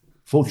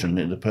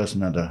 fortunately, the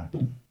person had a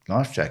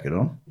life jacket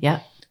on. Yeah.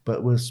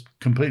 But was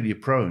completely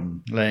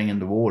prone, laying in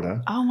the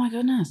water. Oh my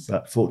goodness.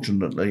 But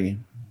fortunately,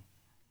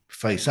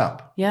 face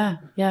up. Yeah.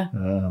 Yeah.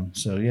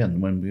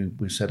 And when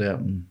we set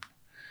out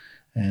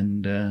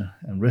and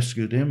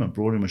rescued him and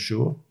brought him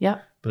ashore. Yeah.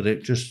 But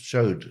it just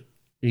showed,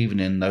 even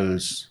in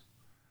those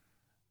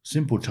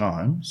simple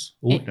times,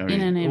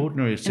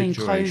 ordinary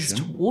situation, an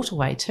enclosed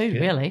waterway too,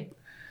 really.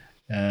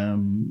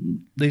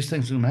 These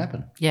things can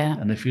happen. Yeah.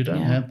 And if you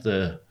don't have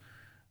the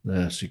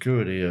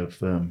security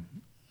of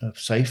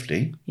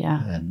safety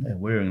and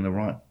wearing the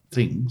right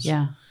things,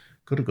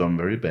 could have gone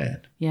very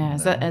bad. Yeah,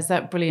 as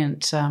that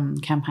brilliant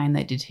campaign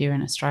they did here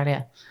in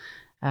Australia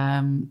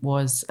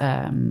was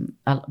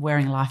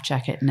wearing a life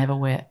jacket,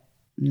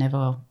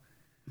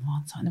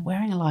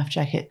 wearing a life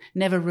jacket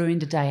never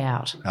ruined a day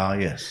out. Oh,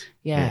 yes.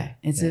 Yeah.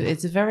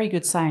 It's a very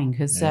good saying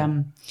because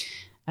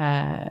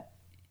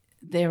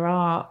there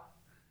are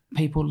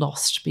people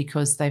lost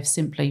because they've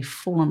simply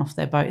fallen off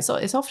their boat. So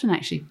it's often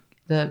actually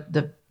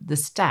the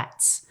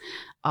stats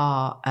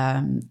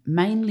are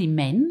mainly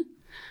men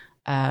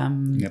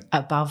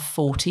above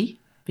 40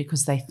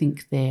 because they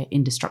think they're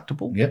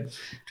indestructible. Yep.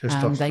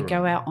 They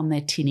go out on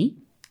their tinny.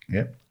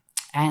 Yep.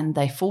 And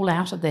they fall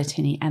out of their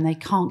tinny and they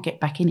can't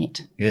get back in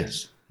it.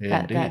 Yes.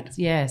 Yeah,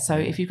 indeed. So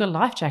if you've got a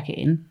life jacket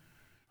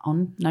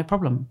on, no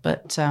problem.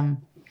 But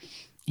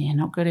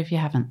not good if you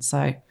haven't.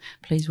 So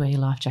please wear your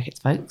life jackets,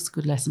 folks.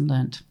 Good lesson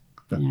learnt.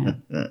 Yeah.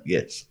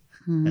 Yes.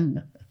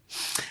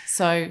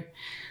 So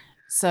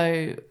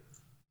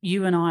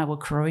you and I were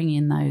crewing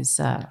in those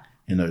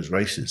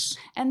races.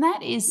 And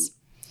that is,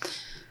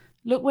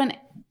 look, when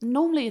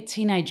normally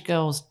teenage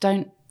girls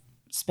don't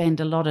spend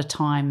a lot of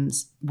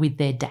times with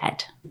their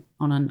dad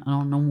on a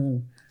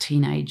normal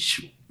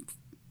teenage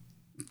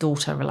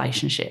daughter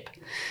relationship.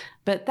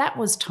 But that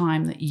was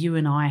time that you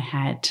and I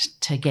had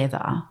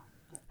together.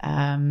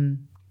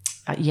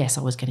 Yes,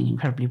 I was getting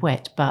incredibly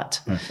wet,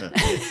 but Well,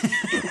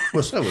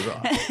 so was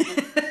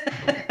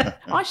I.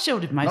 I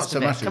shielded most Not so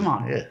of it. much. Come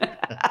on. Yeah.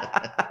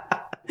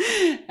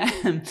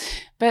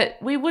 But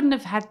we wouldn't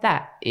have had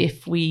that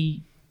if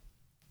we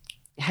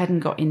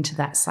hadn't got into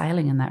that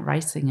sailing and that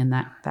racing and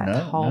that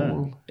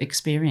whole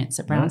experience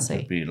at Brownsea.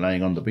 I'd be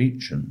laying on the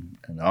beach and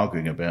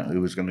arguing about who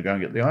was going to go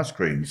and get the ice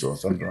creams or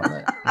something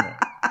like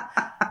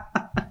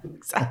that.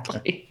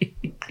 Exactly.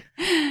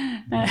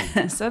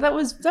 So that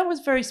was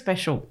very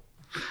special.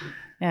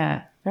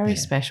 Yeah, very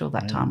special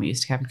that time we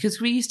used to have,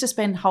 because we used to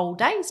spend whole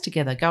days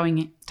together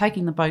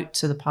taking the boat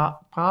to the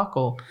park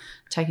or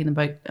taking the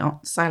boat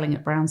sailing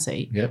at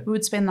Brownsea. Yep. We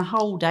would spend the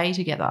whole day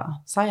together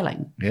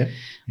sailing,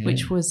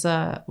 which was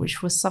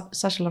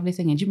such a lovely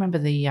thing. And do you remember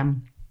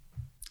in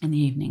the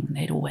evening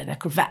they'd all wear their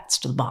cravats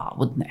to the bar,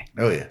 wouldn't they?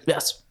 Oh yeah.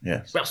 Yes.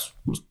 Yes. Yes.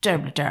 It was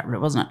terrible,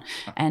 wasn't it?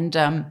 And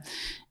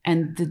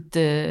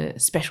the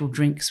special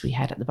drinks we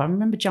had at the bar.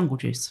 Remember Jungle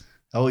Juice?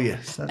 Oh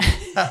yes.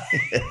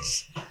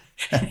 Yes.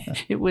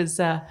 It was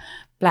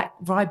black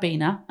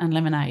Ribena and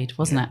lemonade,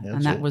 wasn't it?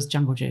 And that was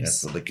Jungle Yeah,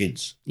 Juice. for the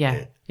kids.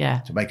 Yeah.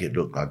 To make it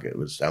look like it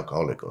was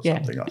alcoholic or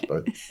something, I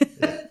suppose.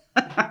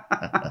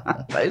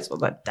 Those were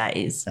the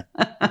days.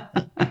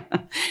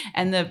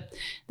 And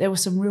there were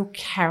some real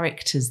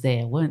characters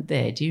there, weren't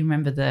there? Do you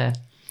remember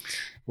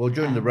Well,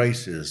 during the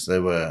races,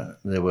 there were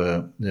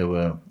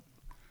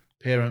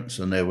parents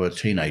and there were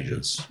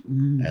teenagers,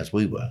 as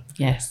we were.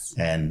 Yes.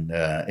 And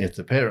if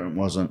the parent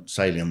wasn't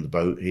sailing the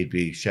boat, he'd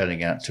be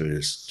shouting out to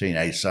his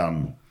teenage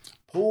son,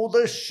 "Pull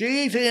the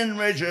sheet in,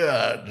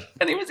 Richard."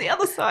 And he was the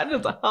other side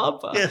of the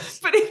harbour. Yes.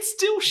 But he'd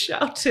still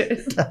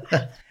shouted.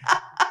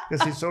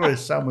 Because he saw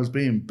his son was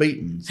being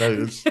beaten, so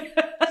he was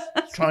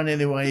trying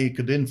any way he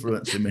could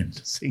influence him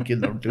into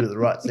thinking to do the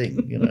right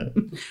thing, you know.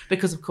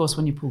 Because, of course,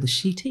 when you pull the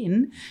sheet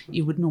in,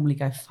 you would normally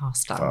go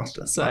faster.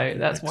 So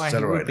that's why he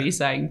would be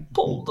saying,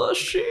 "Pull the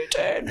sheet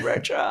in,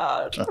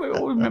 Richard." We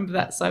all remember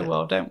that so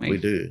well, don't we? We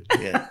do,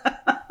 yeah.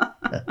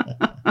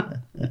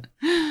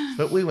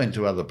 But we went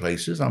to other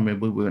places. I mean,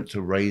 we went to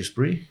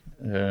Raysbury,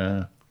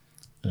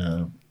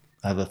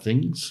 other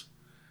things,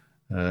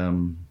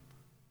 in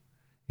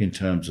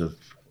terms of,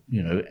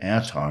 you know,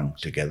 our time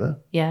together.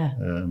 Yeah.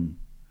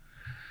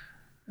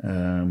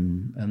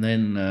 And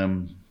then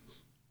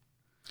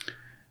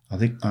I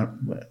think I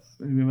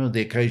remember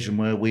the occasion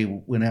where we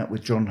went out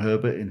with John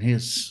Herbert in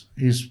his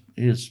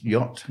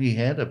yacht. He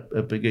had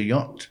a bigger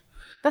yacht.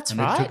 That's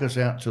and right. He took us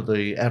out to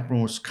the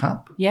Admiral's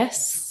Cup.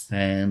 Yes.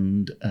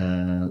 And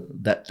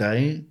that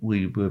day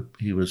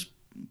he was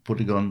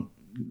putting on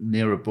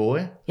Near a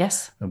Buoy.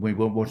 Yes. And we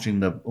were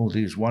watching all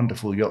these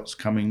wonderful yachts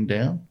coming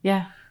down.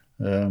 Yeah.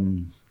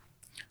 One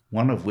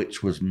of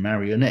which was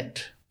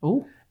Marionette.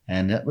 Oh.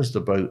 And that was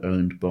the boat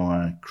owned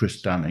by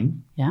Chris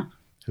Dunning. Yeah.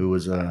 Who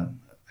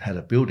had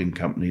a building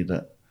company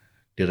that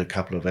did a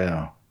couple of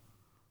our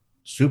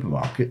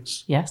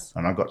supermarkets. Yes.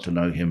 And I got to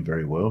know him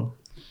very well.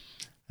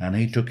 And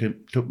he took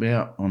me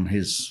out on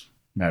his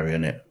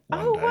Marionette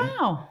one day.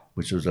 Wow.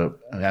 Which was an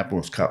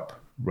Admiral's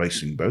Cup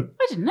racing boat.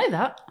 I didn't know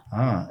that.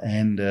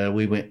 And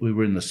we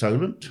were in the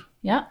Solent.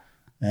 Yeah.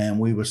 And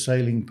we were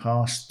sailing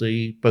past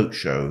the boat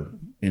show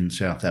in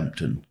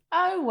Southampton.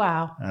 Oh,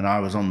 wow. And I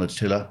was on the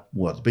tiller,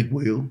 the big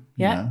wheel.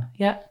 Yeah, you know,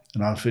 yeah.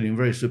 And I was feeling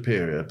very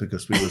superior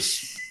because we were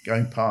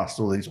going past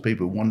all these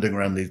people wandering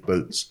around these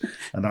boats.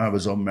 And I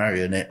was on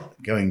Marionette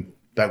going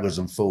backwards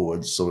and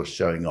forwards, sort of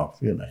showing off,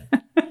 you know.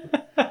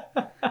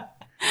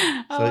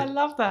 I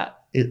love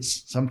that.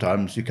 It's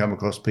sometimes you come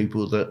across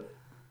people that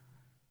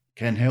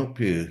can help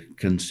you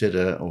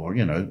consider or,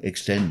 you know,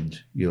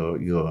 extend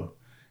your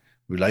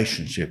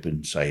relationship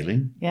in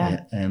sailing.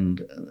 Yeah.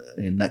 And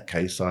in that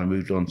case, I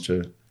moved on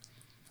to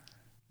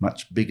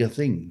much bigger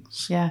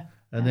things. Yeah.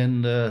 And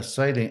then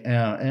sailing,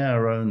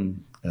 our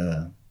own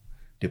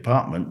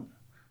department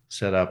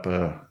set up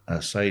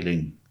a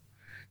sailing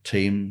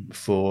team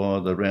for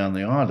the Round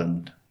the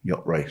Island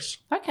yacht race.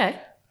 Okay.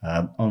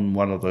 On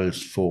one of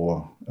those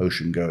 4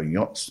 ocean-going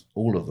yachts,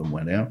 all of them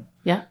went out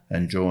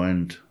and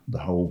joined the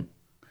whole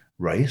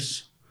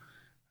race.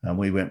 And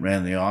we went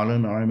round the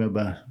island. I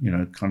remember, you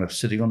know, kind of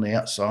sitting on the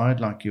outside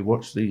like you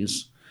watch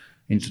these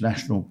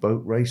international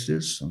boat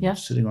races, and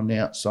sitting on the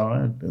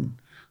outside and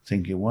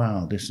thinking,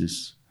 wow, this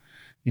is,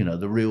 you know,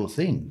 the real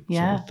thing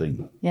sort of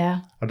thing.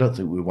 Yeah. I don't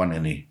think we won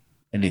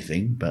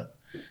anything, but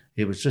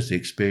it was just the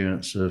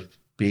experience of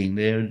being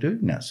there and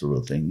doing that sort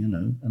of thing, you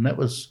know. And that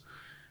was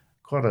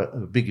quite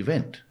a big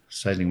event,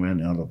 sailing around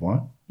the Isle of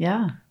Wight.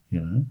 Yeah.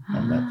 You know,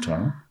 at that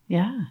time.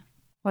 Yeah.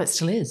 Well, it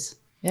still is.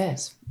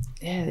 Yes.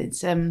 Yeah,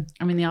 it's I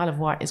mean the Isle of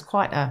Wight is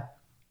quite a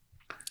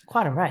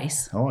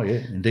race. Oh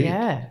yeah, indeed.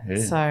 Yeah.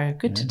 So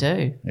good to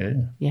do.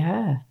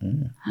 Yeah.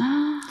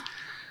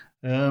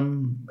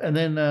 And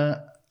then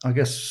I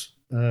guess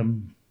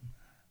I'd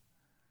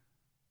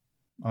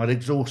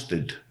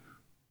exhausted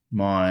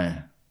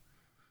my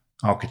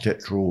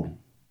architectural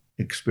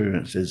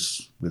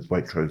experiences with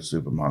Waitrose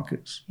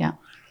supermarkets. Yeah.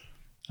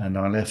 And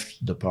I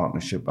left the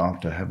partnership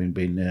after having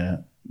been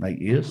there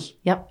 8 years.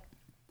 Yep.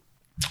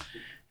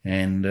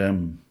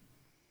 And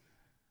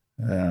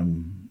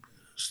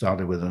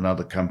started with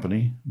another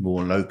company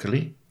more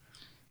locally,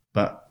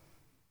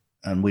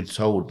 and we'd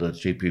sold the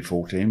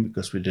GP14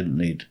 because we didn't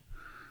need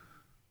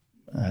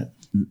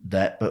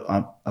that. But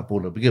I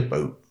bought a bigger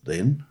boat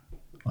then.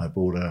 I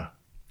bought a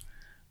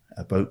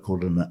boat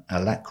called an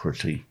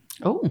Alacrity.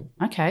 Oh,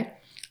 okay.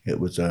 It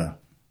was a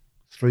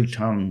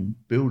 3-ton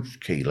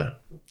bilge keeler.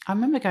 I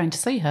remember going to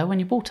see her when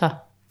you bought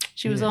her.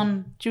 She was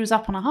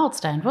up on a hard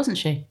stand, wasn't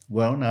she?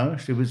 Well, no,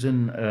 she was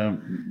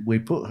in.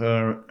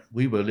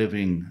 We were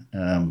living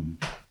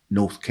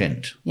North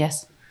Kent.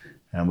 Yes.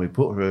 And we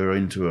put her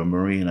into a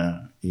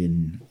marina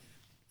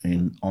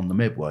on the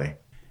Medway,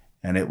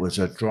 and it was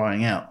a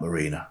drying out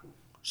marina.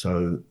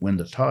 So when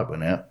the tide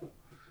went out,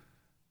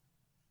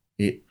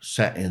 it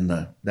sat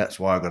that's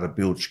why I got a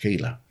bilge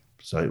keeler.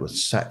 So it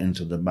was sat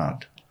into the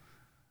mud.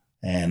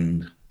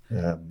 And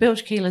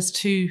bilge keelers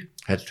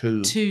had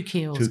two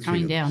keels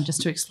coming down,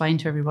 just to explain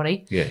to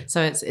everybody. Yeah.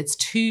 So it's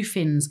 2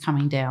 fins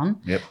coming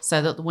down. Yep.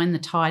 So that when the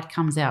tide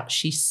comes out,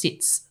 she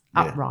sits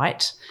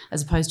upright,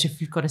 as opposed to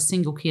if you've got a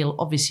single keel,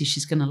 obviously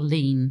she's going to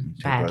lean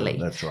badly.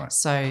 That's right.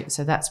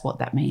 So that's what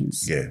that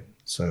means. Yeah.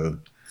 So,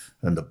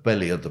 and the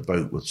belly of the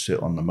boat would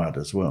sit on the mud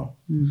as well.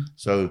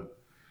 So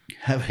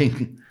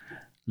having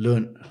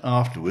learnt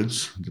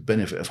afterwards the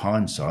benefit of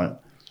hindsight,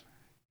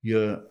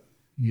 your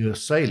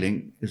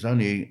sailing is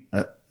only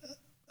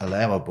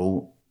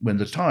allowable when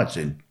the tide's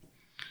in.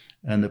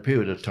 And the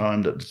period of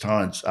time that the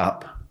tide's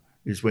up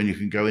is when you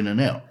can go in and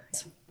out.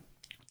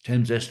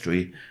 Thames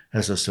Estuary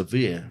has a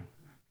severe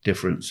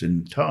difference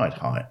in tide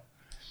height.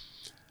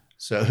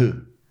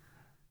 So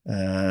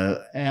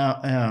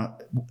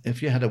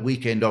if you had a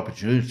weekend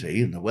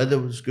opportunity and the weather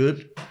was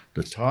good,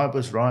 the tide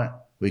was right,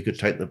 we could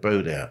take the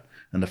boat out.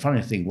 And the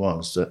funny thing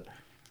was that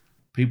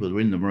people who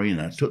were in the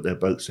marina took their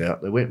boats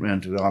out, they went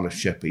round to the Isle of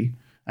Sheppey,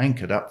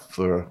 anchored up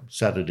for a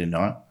Saturday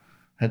night,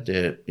 had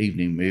their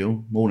evening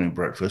meal, morning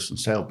breakfast, and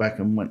sailed back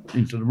and went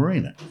into the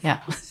marina.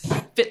 Yeah,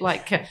 a bit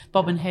like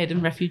Bobbin Head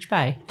and Refuge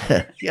Bay.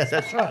 Yeah,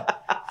 that's right.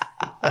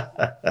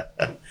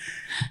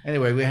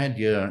 Anyway, we had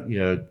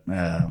your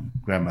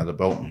grandmother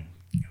Bolton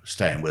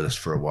staying with us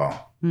for a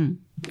while.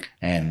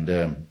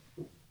 And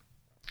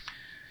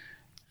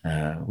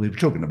we were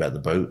talking about the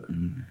boat,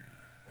 and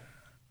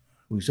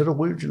we said,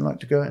 where would you like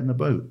to go out in the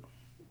boat?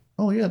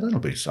 Oh, yeah, that'll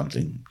be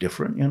something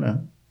different,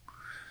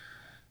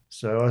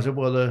 So I said,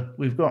 well,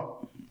 we've got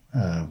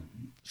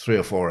 3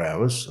 or 4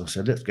 hours. I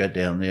said, let's go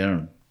down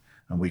there.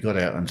 And we got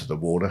out into the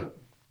water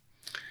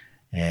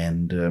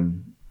and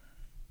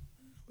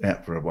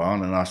out for a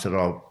while. And I said,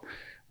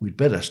 we'd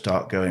better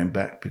start going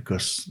back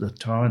because the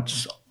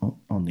tide's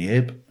on the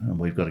ebb and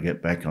we've got to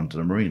get back onto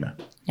the marina.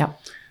 Yep.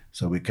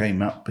 So we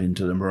came up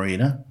into the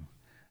marina,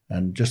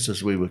 and just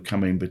as we were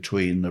coming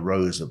between the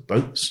rows of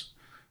boats,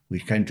 we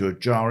came to a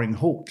jarring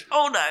halt.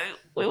 Oh, no,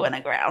 we went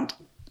aground.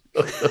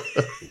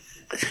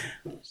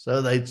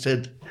 So they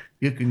said,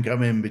 you can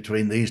come in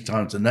between these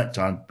times and that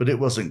time, but it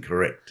wasn't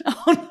correct.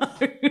 Oh,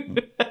 no.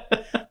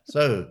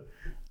 So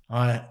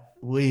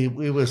we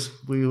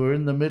were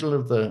in the middle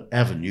of the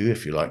avenue,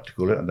 if you like to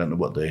call it. I don't know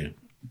what the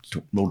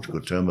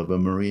nautical term of a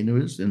marina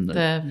is.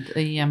 That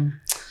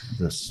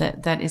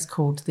is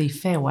called the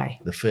fairway.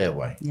 The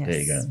fairway. Yes.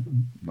 There you go.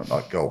 Not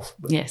like golf.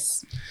 But.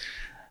 Yes.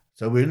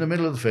 So we're in the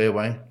middle of the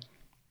fairway.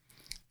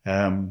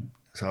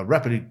 So I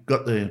rapidly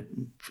got the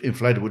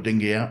inflatable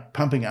dinghy out,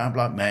 pumping it up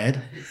like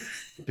mad,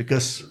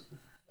 because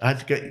I had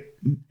to get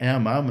our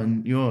mum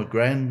and your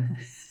gran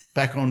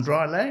back on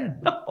dry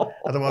land.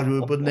 Otherwise we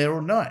were putting there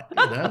all night,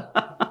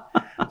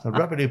 So I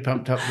rapidly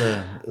pumped up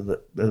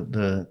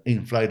the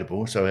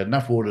inflatable, so I had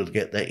enough water to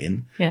get that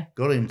in. Yeah.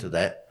 Got into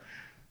that,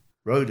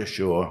 rowed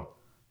ashore,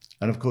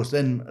 and of course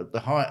then the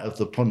height of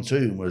the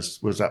pontoon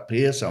was up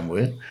here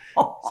somewhere.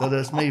 So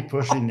there's me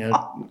pushing your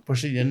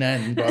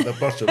nan by the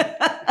bottom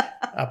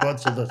up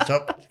onto the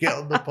top to get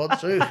on the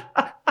pontoon.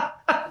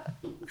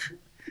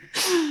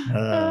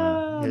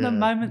 The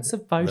moments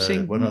of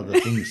boating. One of the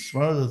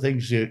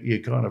things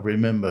you kind of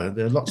remember.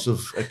 There are lots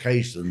of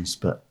occasions,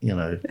 but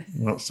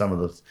not some of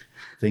the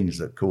things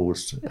that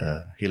caused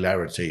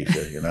hilarity.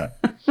 I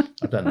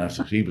don't know if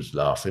he was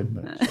laughing.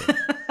 But,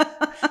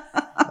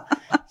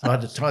 so I had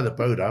to tie the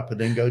boat up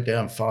and then go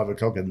down 5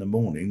 o'clock in the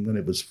morning when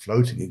it was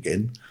floating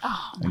again,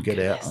 and get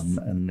out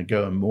and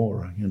go and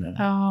moor.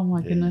 Oh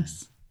my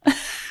goodness.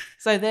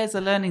 So there's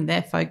a learning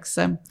there, folks.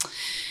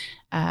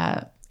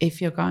 If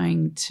you're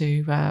going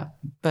to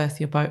berth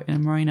your boat in a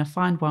marina,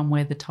 find one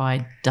where the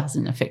tide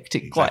doesn't affect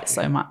it quite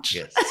so much.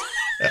 Yes.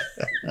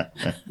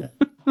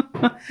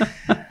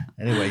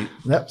 Anyway,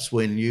 that's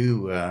when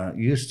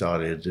you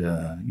started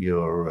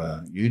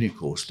your uni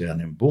course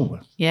down in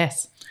Bournemouth.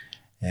 Yes.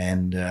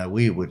 And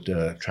we would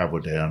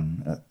travel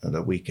down at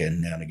a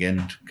weekend now and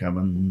again to come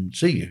and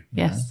see you.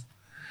 Yes.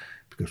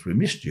 Because we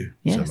missed you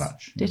so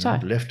much. Ditto.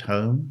 Left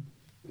home.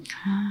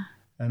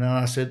 And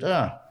I said,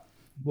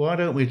 why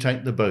don't we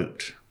take the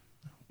boat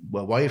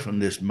away from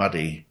this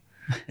muddy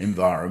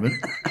environment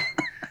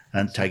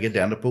and take it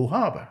down to Poole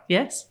Harbour?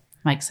 Yes.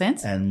 Makes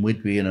sense. And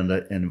we'd be in an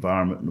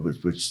environment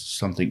which was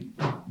something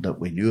that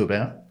we knew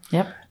about.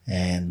 Yep.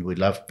 And we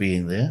loved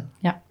being there.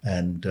 Yep.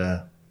 And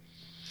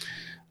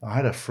I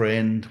had a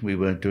friend, we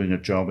were doing a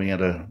job, he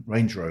had a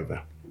Range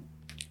Rover.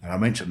 And I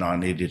mentioned I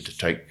needed to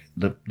take,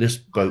 this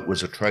boat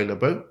was a trailer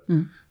boat.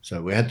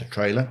 So we had the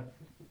trailer.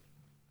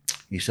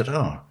 He said,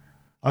 "Oh,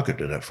 I could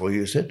do that for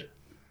you," he said.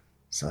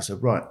 So I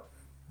said, "Right."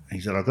 He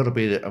said, I've got to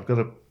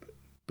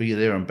be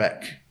there and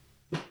back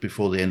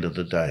before the end of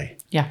the day.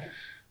 Yeah.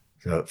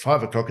 So at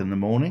 5 o'clock in the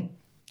morning,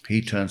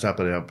 he turns up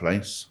at our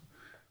place.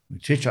 We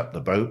titch up the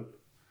boat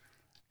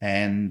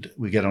and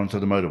we get onto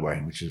the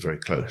motorway, which is very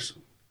close.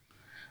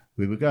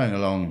 We were going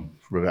along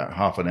for about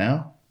half an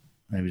hour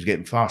and he was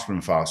getting faster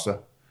and faster.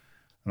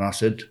 And I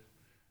said,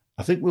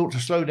 "I think we ought to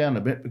slow down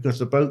a bit because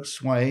the boat's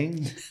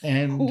swaying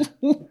and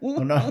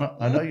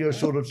I know you're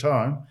short of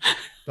time,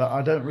 but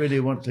I don't really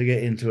want to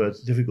get into a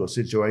difficult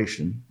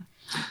situation."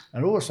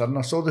 And all of a sudden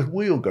I saw this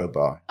wheel go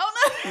by. Oh,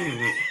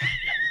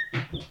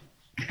 no.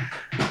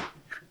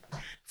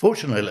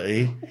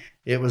 Fortunately,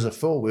 it was a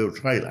 4-wheel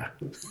trailer,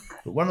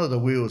 but one of the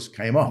wheels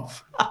came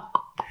off.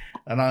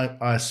 And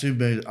I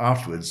assumed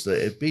afterwards that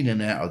it had been in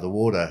and out of the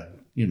water,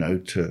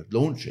 to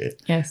launch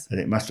it. Yes. And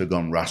it must have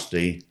gone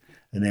rusty.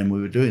 And then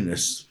we were doing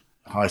this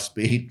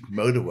high-speed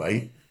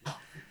motorway.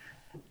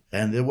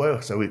 And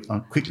I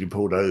quickly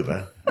pulled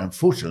over.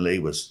 Unfortunately,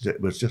 it was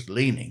just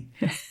leaning.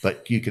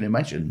 But you can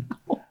imagine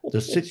the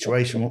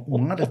situation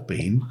might have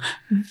been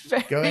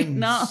Very going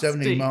nasty.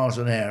 70 miles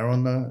an hour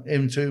on the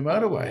M2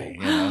 motorway.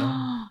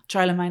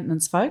 Trailer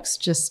maintenance folks,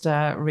 just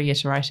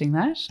reiterating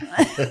that.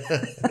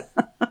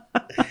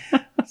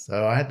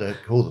 So I had to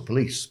call the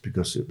police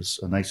because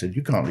and they said,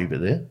 "You can't leave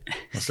it there."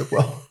 I said,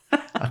 "Well,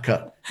 I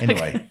can't."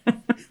 Anyway,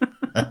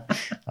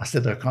 I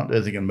said, "I can't do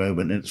anything at the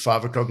moment." And it's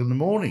 5 o'clock in the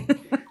morning.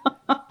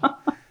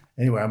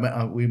 Anyway,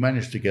 we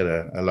managed to get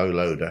a low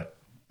loader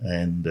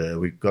and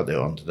we got there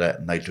onto that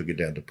and they took it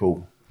down to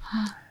Poole,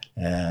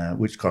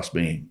 which cost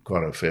me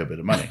quite a fair bit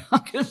of money. I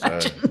can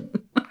imagine.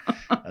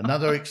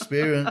 Another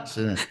experience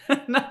in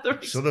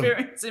Sort of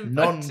in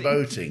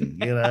non-boating,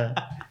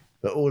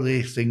 But all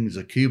these things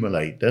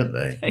accumulate, don't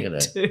they? They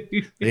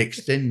do. They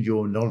extend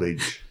your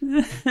knowledge.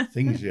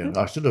 Things,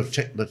 I should have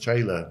checked the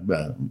trailer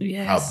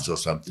hubs or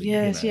something.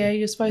 Yes,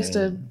 you're supposed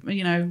to,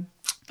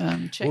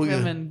 check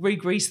them and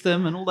re-grease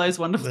them and all those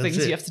wonderful things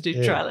you have to do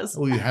to trailers.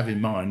 All you have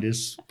in mind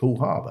is Poole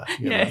Harbour.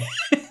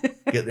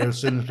 Get there as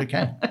soon as we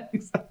can.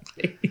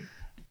 Exactly.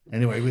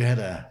 Anyway, we had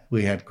a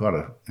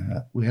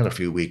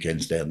few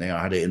weekends down there.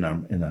 I had it in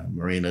a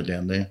marina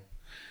down there,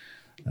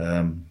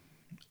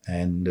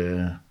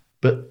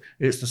 but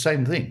it's the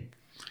same thing.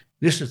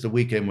 This is the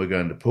weekend we're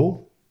going to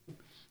Poole.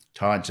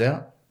 Tide's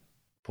out,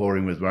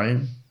 pouring with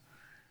rain.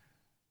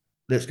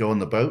 Let's go on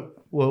the boat.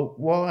 Well,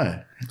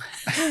 why?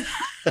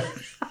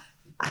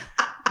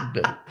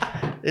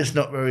 It's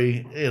not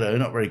very,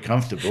 not very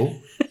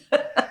comfortable.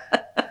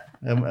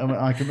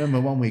 I can remember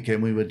one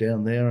weekend we were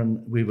down there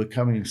and we were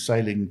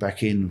sailing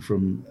back in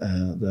from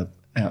the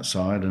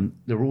outside, and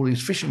there were all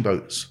these fishing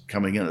boats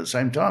coming in at the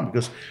same time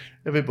because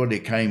everybody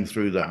came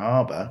through the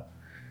harbour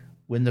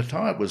when the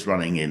tide was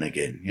running in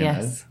again, you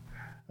know.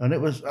 And I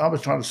was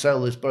trying to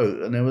sail this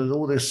boat, and there was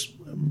all this,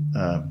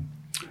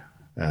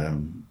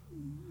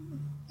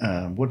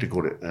 what do you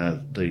call it?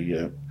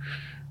 The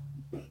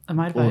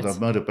motorboats. All the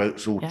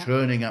motorboats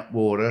churning up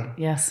water.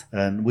 Yes.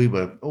 And we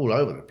were all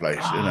over the place,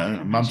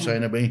 Mum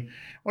saying to me,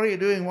 "What are you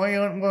doing? Why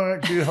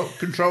aren't you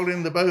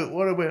controlling the boat?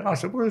 What are we?" I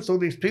said, "Well, it's all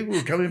these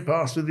people coming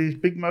past with these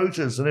big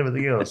motors and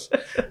everything else."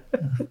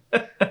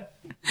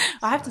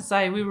 I have to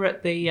say, we were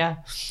at the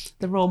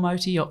Royal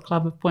Motor Yacht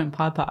Club of Point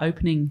Piper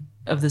opening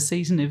of the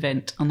season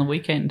event on the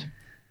weekend.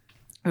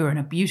 We were in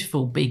a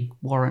beautiful big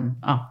Warren,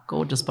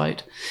 gorgeous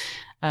boat.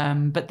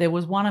 But there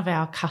was one of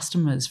our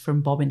customers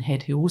from Bobbin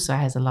Head who also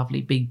has a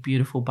lovely big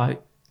beautiful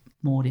boat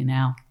moored in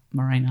our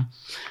marina,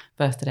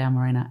 berthed at our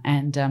marina,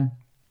 and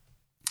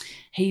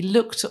he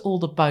looked at all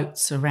the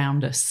boats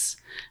around us,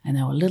 and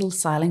there were little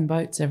sailing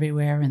boats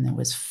everywhere, and there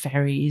was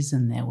ferries,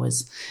 and there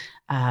was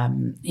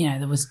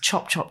there was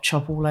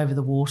chop all over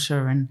the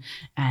water,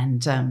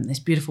 and this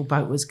beautiful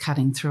boat was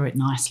cutting through it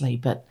nicely,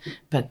 but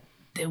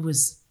there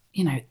was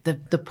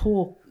the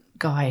poor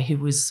guy who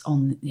was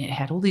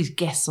had all these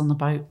guests on the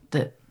boat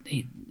that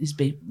he's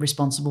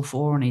responsible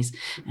for, and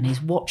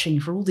he's watching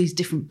for all these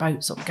different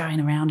boats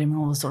going around him and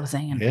all this sort of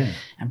thing,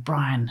 and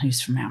Brian,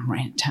 who's from our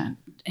marina, turned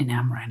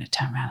around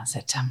and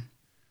said,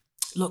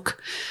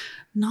 "Look,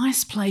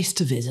 nice place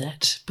to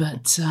visit,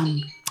 but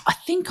I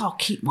think I'll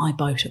keep my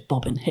boat at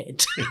Bobbin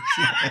Head."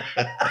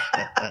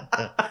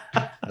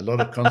 A lot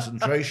of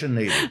concentration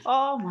needed.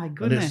 Oh, my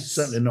goodness. And it's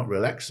certainly not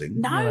relaxing.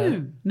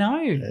 No.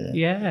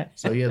 Yeah.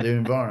 So, the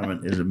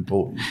environment is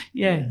important.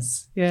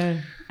 Yes,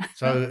 yeah.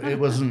 So it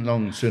wasn't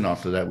long soon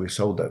after that we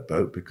sold that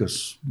boat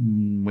because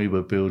we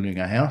were building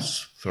a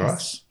house for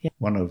us,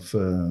 one of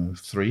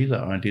 3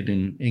 that I did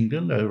in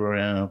England over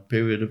our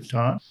period of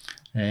time.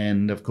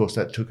 And, of course,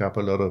 that took up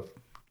a lot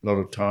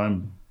of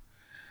time.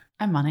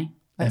 And money.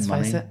 Let's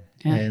face it.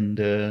 Yeah. And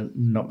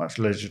not much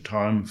leisure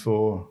time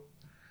for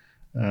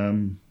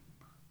going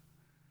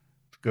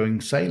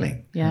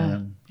sailing.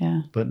 Yeah.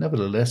 Yeah. But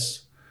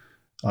nevertheless,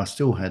 I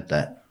still had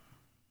that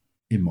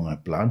in my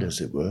blood,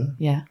 as it were.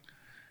 Yeah.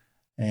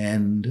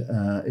 And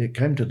it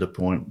came to the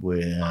point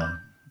where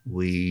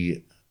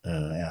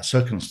our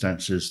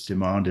circumstances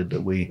demanded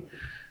that we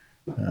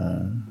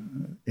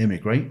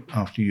immigrate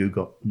after you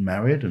got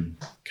married and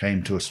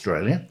came to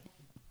Australia.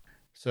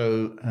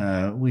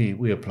 So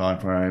we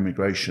applied for our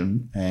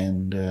immigration,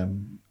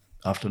 and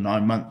after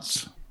 9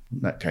 months,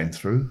 that came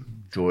through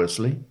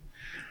joyously.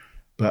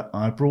 But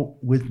I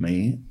brought with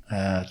me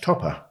a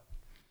topper.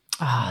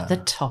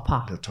 The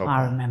topper. The topper.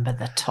 I remember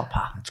the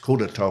topper. It's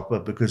called a topper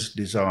because it's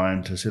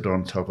designed to sit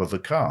on top of a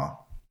car.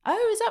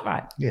 Oh, is that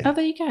right? Yeah. Oh,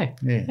 there you go.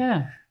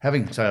 Yeah.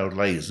 Having sailed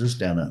lasers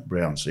down at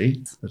Brownsea,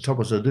 the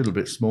topper's a little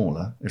bit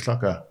smaller. It's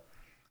like a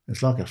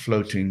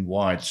floating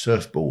wide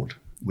surfboard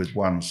with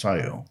one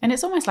sail. And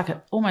it's almost like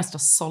a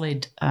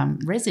solid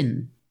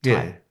resin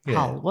type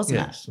hull, wasn't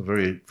it? Yes, a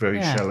very, very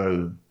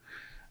shallow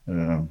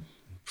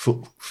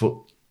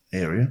foot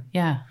area.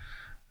 Yeah.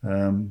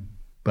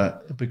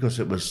 But because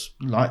it was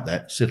like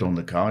that, sit on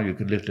the car, you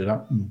could lift it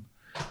up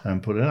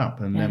and put it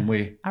up. And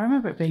then I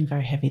remember it being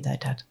very heavy though,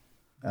 Dad.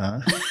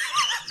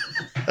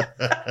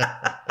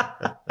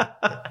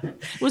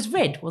 It was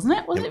red, wasn't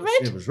it? Was it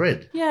red? It was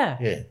red. Yeah.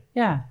 Yeah.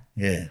 Yeah.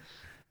 Yeah.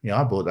 Yeah,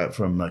 I bought that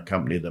from a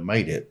company that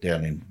made it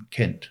down in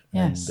Kent.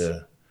 Yes.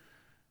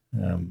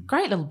 And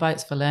great little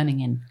boats for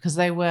learning in, because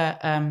they were,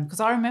 because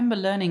I remember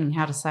learning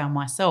how to sail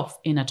myself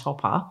in a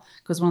topper,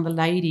 because one of the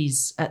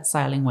ladies at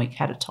Sailing Week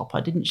had a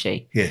topper, didn't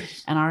she?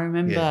 yes. And I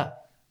remember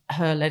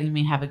her letting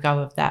me have a go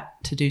of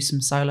that to do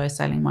some solo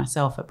sailing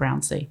myself at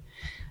Brownsea.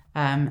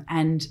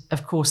 And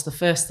of course, the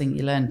first thing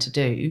you learn to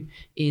do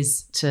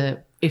is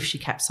to, if she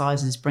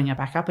capsizes, bring her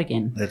back up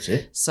again. That's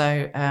it.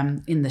 So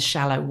in the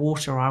shallow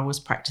water, I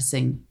was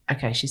practicing,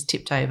 okay, she's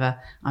tipped over,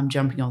 I'm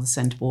jumping on the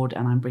centreboard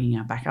and I'm bringing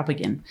her back up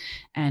again.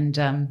 And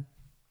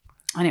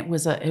it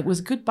was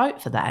a good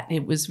boat for that.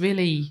 It was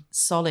really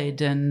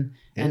solid and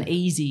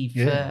easy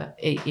for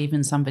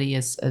even somebody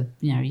as a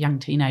young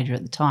teenager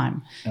at the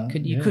time.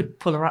 You could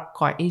pull her up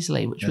quite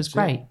easily, which was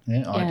great.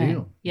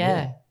 Ideal.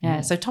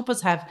 Yeah. So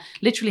toppers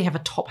literally have a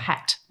top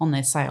hat on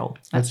their sail.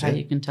 That's how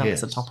you can tell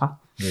it's a topper.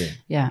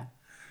 Yeah.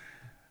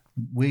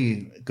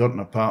 We got an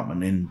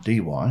apartment in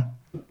DY,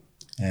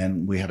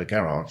 and we had a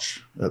garage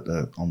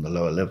on the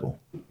lower level.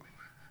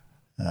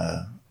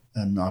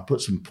 And I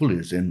put some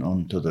pulleys in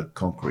onto the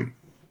concrete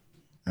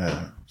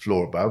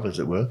floor above, as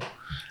it were,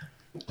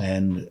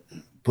 and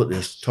put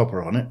this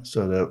topper on it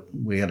so that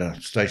we had a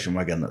station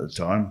wagon at the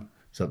time.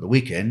 So at the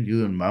weekend,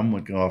 you and Mum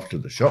would go off to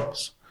the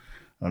shops,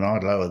 and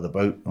I'd lower the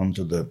boat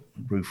onto the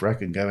roof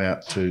rack and go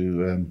out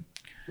to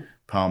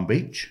Palm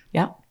Beach.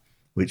 Yeah.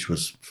 Which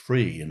was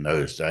free in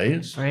those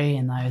days. Free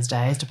in those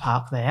days to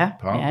park there.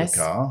 Park the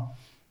car,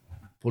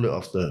 pull it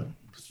off the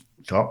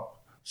top,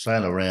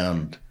 sail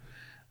around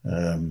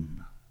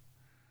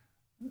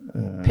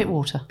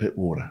Pittwater.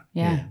 Pittwater.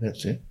 Yeah,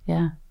 that's it.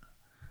 Yeah.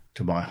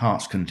 To my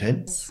heart's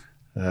content.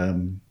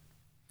 And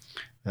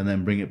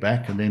then bring it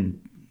back and then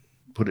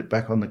put it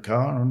back on the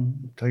car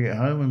and take it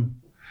home.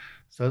 And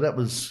so that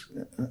was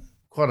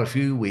quite a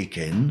few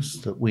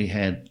weekends that we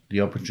had the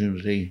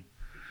opportunity.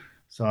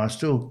 So I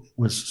still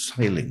was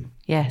sailing.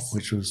 Yes.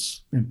 Which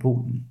was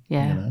important.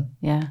 Yeah.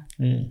 Yeah.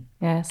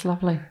 It's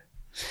lovely.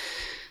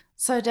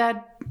 So,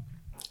 Dad,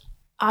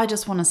 I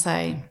just want to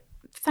say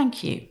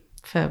thank you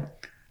for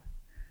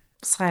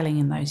sailing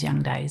in those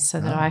young days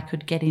so that I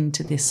could get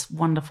into this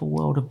wonderful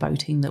world of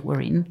boating that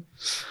we're in.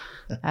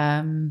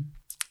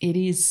 It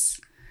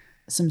is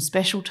some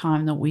special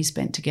time that we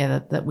spent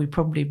together that we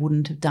probably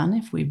wouldn't have done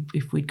if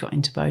we'd got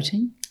into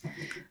boating.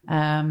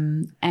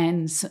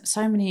 And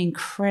so many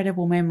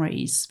incredible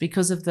memories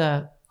because of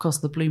the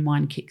blue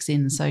mind kicks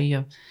in. So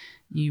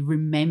you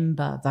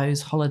remember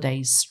those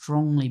holidays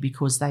strongly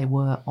because they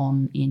were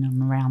on, in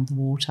and around the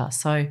water.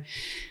 So,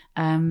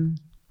 and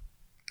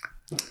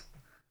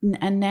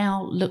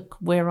now look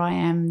where I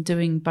am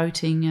doing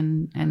boating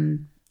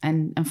and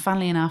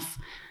funnily enough,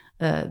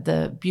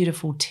 the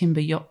beautiful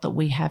timber yacht that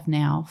we have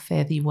now,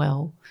 Fare Thee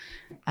Well,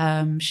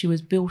 she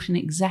was built in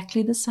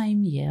exactly the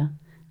same year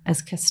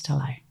as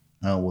Castello.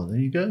 Oh, well, there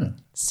you go.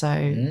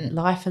 So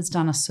life has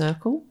done a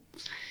circle,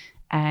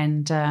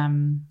 and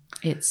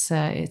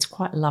it's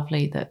quite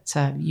lovely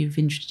that you've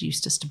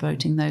introduced us to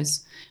boating.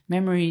 Those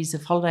memories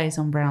of holidays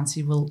on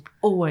Brownsea will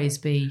always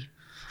be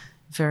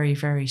very,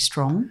 very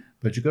strong.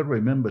 But you've got to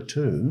remember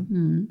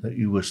too that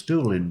you were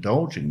still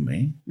indulging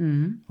me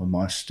on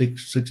my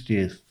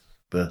 60th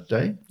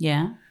birthday.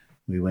 Yeah.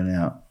 We went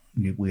out,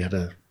 we had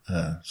a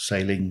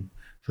sailing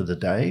for the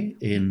day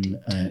in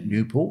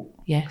Newport.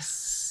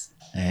 Yes.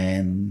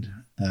 And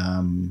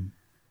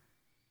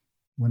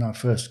when I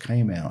first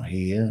came out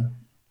here,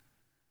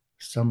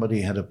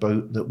 somebody had a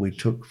boat that we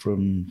took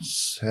from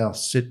South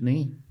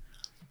Sydney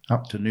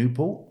up to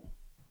Newport,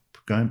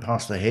 going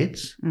past the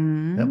Heads.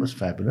 That was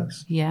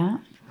fabulous. Yeah.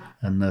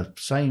 And the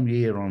same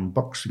year on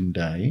Boxing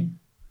Day,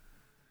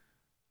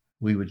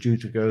 we were due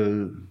to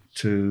go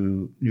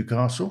to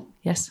Newcastle.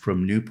 Yes.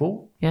 From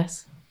Newport.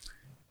 Yes.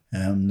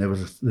 There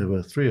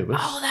were three of us.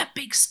 Oh, that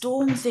big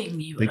storm thing.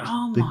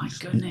 My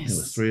goodness. There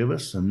were three of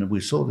us, and we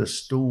saw the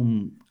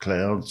storm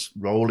clouds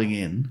rolling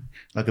in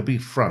like a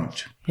big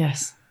front.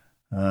 Yes.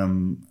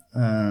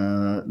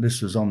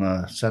 This was on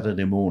a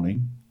Saturday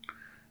morning.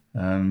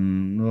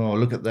 And,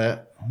 look at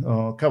that.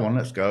 Oh, come on,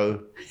 let's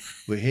go.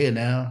 We're here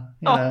now.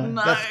 No.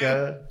 Let's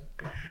go.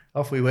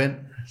 Off we went,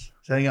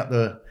 setting up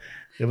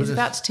He's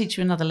about to teach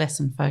you another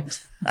lesson,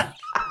 folks.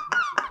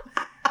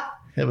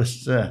 There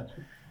was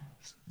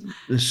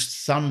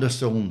this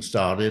thunderstorm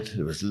started.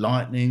 There was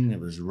lightning, there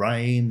was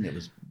rain, there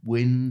was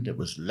wind, there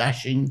was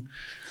lashing.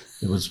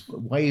 There was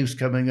waves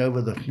coming over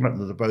the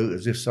front of the boat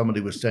as if somebody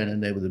was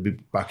standing there with a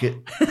big bucket.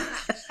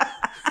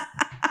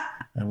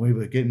 And we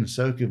were getting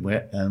soaking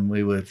wet, and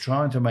we were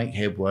trying to make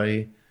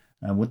headway.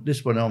 And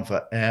this went on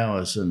for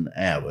hours and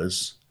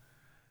hours.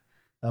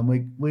 And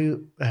we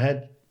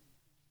had,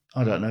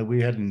 I don't know,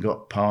 we hadn't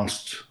got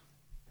past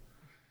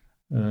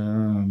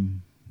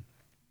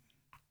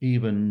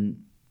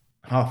even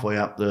halfway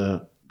up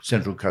the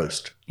Central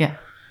Coast. Yeah.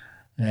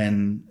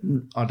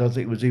 And I don't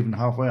think it was even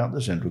halfway up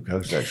the Central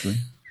Coast, actually.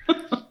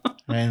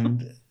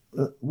 And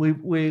we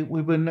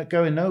were not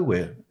going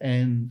nowhere.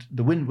 And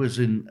the wind was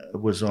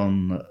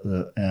on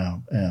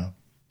our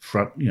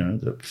front,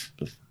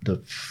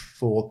 the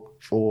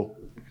fore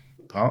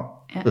part.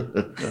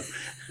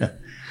 Yeah.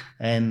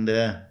 And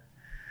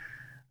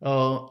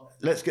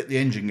let's get the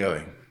engine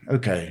going.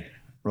 Okay,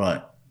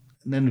 right.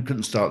 And then we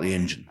couldn't start the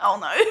engine. Oh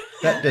no.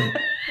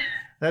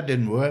 That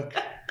didn't work.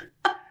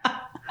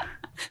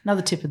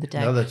 Another tip of the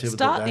day.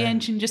 Start the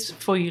engine just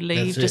before you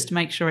leave, just to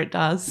make sure it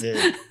does.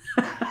 Yeah.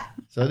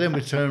 So then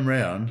we turned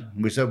around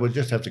and we said, we'll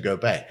just have to go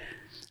back.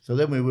 So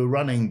then we were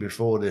running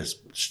before this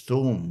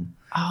storm.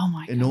 Oh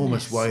my goodness.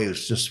 Enormous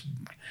waves just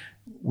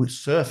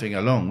surfing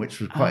along,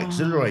 which was quite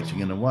exhilarating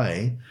in a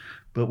way.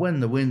 But when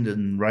the wind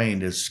and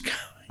rain is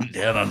coming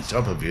down on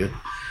top of you,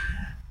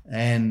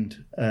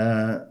 and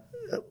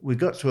we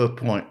got to a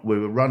point where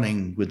we were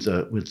running with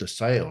the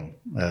sail,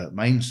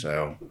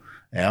 mainsail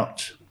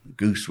out,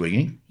 goose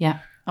winging. Yeah.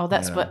 Oh,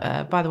 that's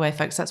what. By the way,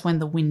 folks, that's when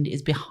the wind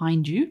is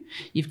behind you.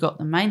 You've got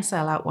the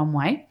mainsail out one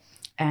way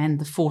and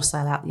the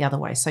foresail out the other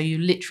way. So you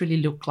literally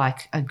look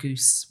like a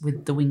goose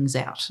with the wings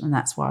out, and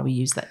that's why we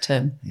use that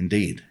term.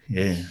 Indeed,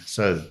 yeah.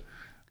 So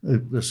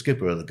the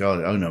skipper, the guy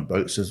that owned our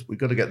boat, says we've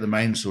got to get the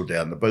mainsail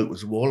down. The boat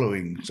was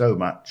wallowing so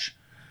much,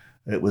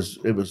 it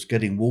was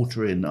getting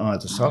water in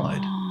either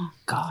side. Oh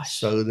gosh!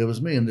 So there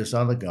was me and this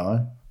other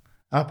guy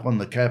up on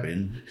the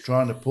cabin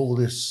trying to pull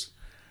this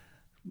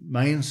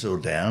mainsail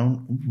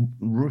down,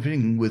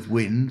 ripping with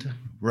wind,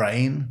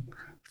 rain,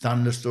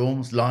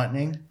 thunderstorms,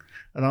 lightning.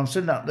 And I'm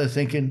sitting up there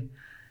thinking,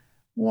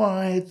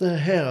 why the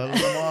hell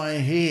am I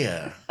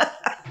here?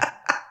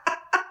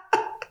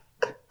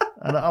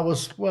 And I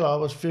was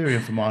fearing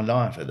for my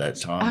life at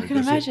that time. I can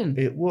imagine.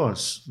 It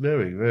was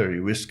very, very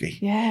risky.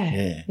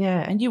 Yeah.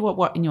 And you were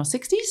what, in your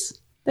 60s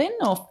then,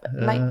 or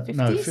late 50s?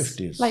 No,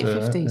 50s. Late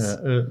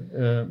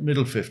 50s.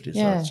 Middle 50s,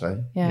 Yeah. I'd say.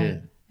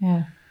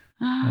 Yeah.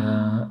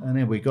 And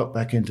then we got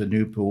back into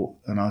Newport,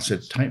 and I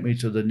said, take me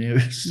to the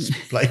nearest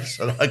place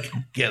that I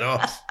can get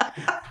off.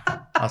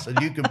 I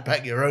said, you can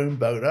pack your own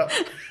boat up.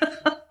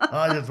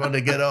 I just want to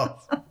get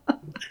off.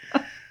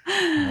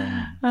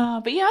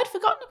 But yeah, I'd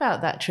forgotten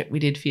about that trip we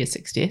did for your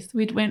 60th.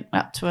 We went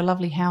up to a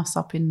lovely house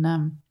up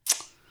in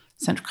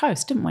Central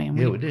Coast, didn't we? And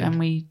we did. And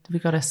we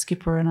got a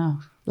skipper and a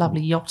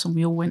lovely yacht, and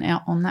we all went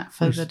out on that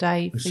for the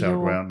day for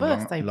your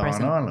birthday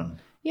present. Lion Island.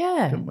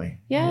 Yeah. Didn't we?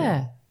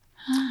 Yeah.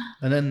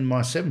 And then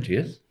my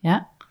 70th,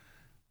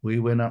 we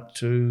went up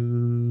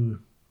to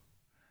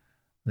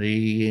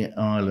the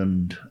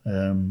island,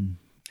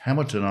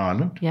 Hamilton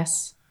Island.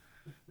 Yes.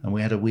 And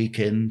we had a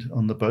weekend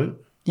on the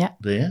boat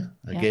there,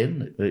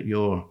 again, that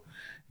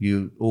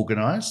you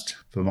organised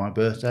for my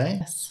birthday.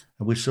 Yes.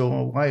 And we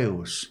saw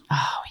whales.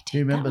 Oh, we did. Do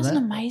you remember that? That was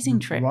an amazing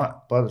trip. Right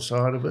by the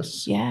side of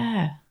us.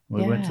 Yeah.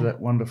 We went to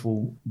that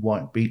wonderful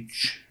white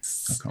beach.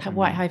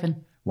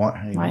 Whitehaven.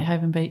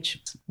 Whitehaven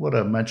Beach. What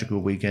a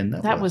magical weekend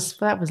that was.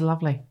 That was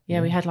lovely.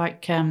 Yeah, we had I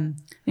think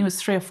it was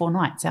 3 or 4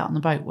 nights out on the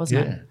boat,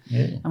 wasn't it?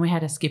 Yeah. And we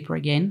had a skipper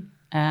again.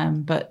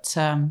 But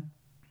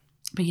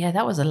yeah,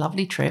 that was a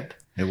lovely trip.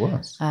 It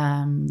was.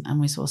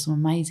 And we saw some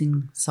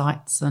amazing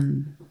sights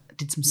and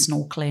did some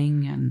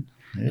snorkeling, and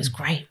it was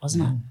great,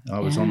 wasn't it? I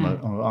was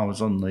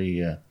on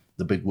the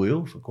big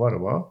wheel for quite a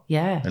while.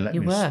 Yeah, They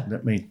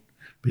let me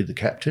be the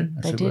captain.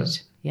 They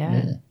did.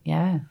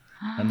 Yeah.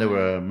 And there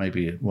were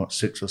maybe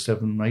 6 or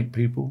 7, 8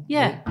 people.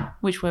 Yeah,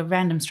 which were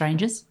random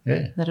strangers.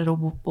 Yeah. That had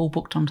all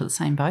booked onto the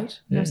same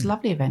boat. It was a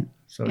lovely event.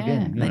 So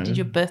again, they did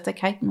your birthday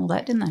cake and all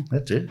that, didn't they?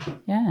 That's it.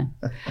 Yeah.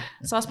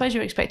 So I suppose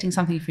you're expecting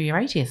something for your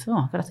 80th. Oh,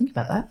 I've got to think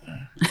about that.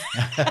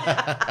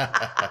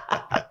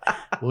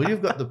 Well,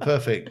 you've got the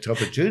perfect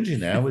opportunity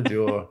now with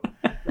your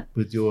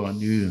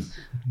new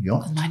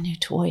yacht. My new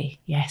toy,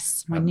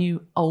 yes. My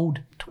new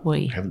old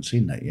toy. I haven't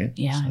seen that yet.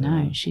 Yeah, I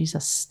know. She's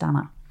a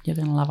stunner. You're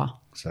going to love her.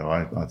 So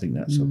I think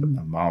that's a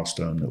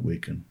milestone that we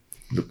can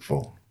look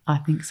for. I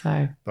think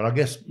so. But I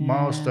guess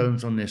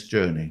milestones on this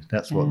journey,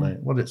 that's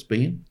what it's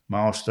been.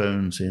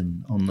 Milestones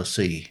on the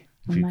sea.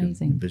 If Amazing. you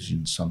can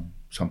envision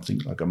something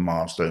like a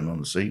milestone on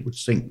the sea, it would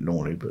sink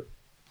normally, but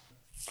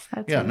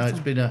That's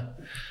awesome.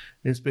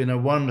 it's been a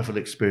wonderful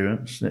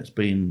experience. It's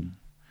been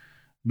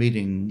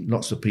meeting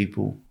lots of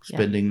people,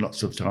 spending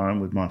lots of time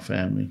with my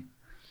family,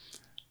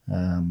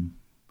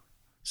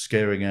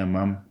 scaring our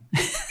mum.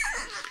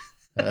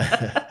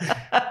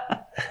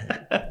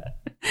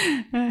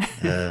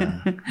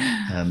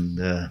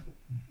 And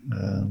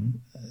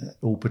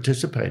all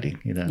participating,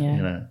 in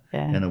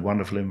a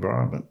wonderful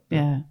environment.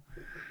 Yeah.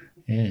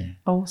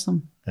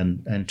 Awesome.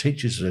 And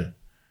teaches her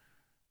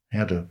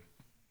how to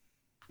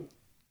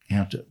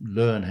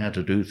learn how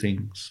to do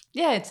things.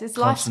 Yeah, it's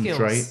life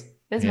skills,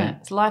 isn't it?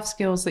 It's life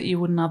skills that you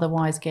wouldn't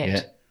otherwise get.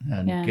 Yeah,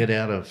 and get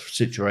out of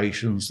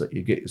situations that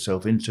you get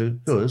yourself into.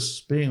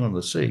 Because being on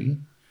the sea,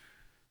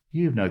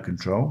 you have no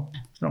control.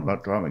 It's not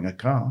like driving a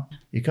car.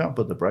 You can't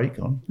put the brake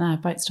on. No,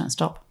 boats don't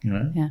stop.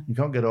 You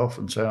can't get off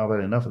and say, I've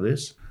had enough of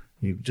this.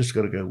 You've just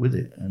got to go with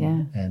it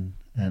and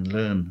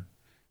learn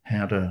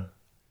how to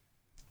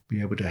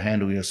be able to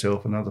handle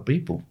yourself and other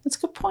people. That's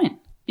a good point.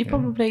 I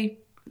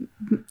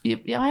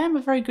am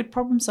a very good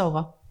problem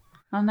solver.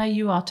 I know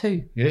you are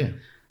too. Yeah.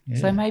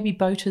 So maybe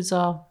boaters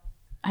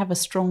have a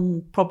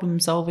strong problem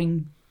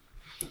solving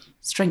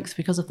strength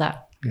because of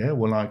that. Yeah,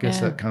 well, I guess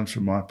that comes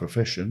from my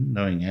profession,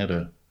 knowing how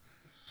to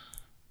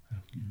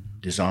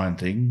design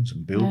things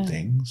and build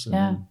things,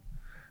 and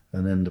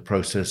then the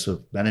process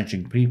of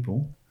managing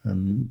people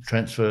and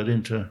transferred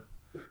into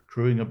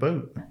crewing a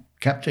boat,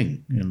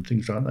 captaining and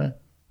things like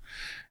that.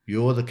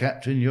 You're the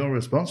captain, you're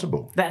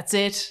responsible. That's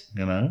it.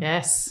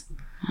 Yes.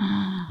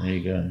 There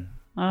you go.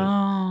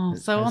 Oh,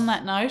 so on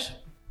that note,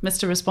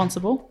 Mr.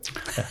 Responsible,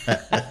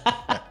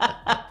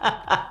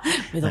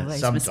 with all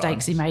those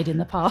mistakes he made in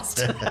the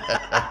past.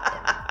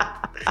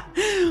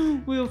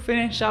 We'll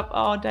finish up.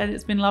 Oh, Dad,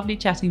 it's been lovely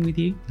chatting with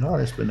you. Oh,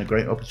 it's been a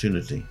great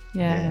opportunity.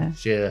 Yeah.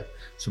 Share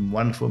some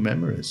wonderful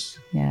memories.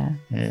 Yeah.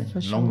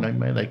 Long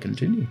may they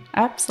continue.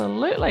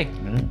 Absolutely.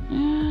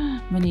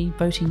 Many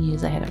boating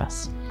years ahead of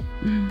us.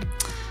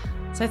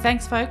 So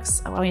thanks,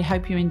 folks. I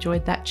hope you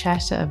enjoyed that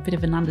chat, a bit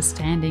of an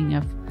understanding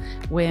of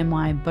where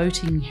my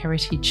boating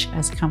heritage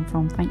has come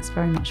from. Thanks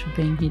very much for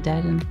being here,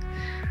 Dad, and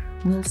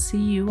we'll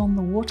see you on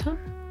the water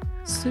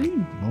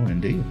soon. Oh,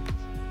 indeed.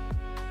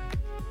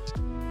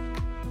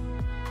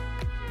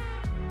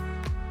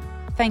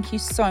 Thank you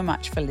so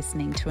much for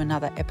listening to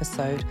another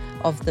episode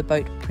of the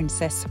Boat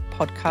Princess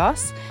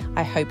podcast.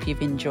 I hope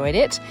you've enjoyed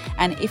it.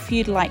 And if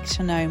you'd like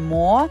to know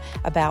more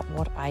about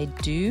what I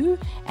do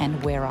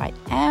and where I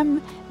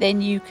am,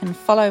 then you can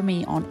follow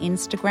me on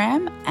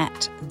Instagram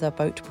at The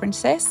Boat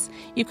Princess.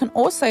 You can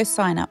also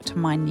sign up to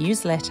my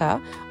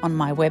newsletter on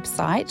my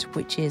website,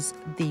 which is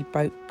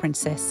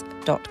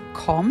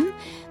theboatprincess.com.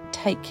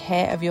 Take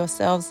care of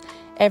yourselves,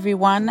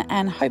 everyone,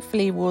 and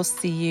hopefully we'll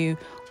see you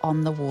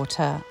on the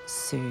water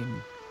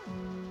soon.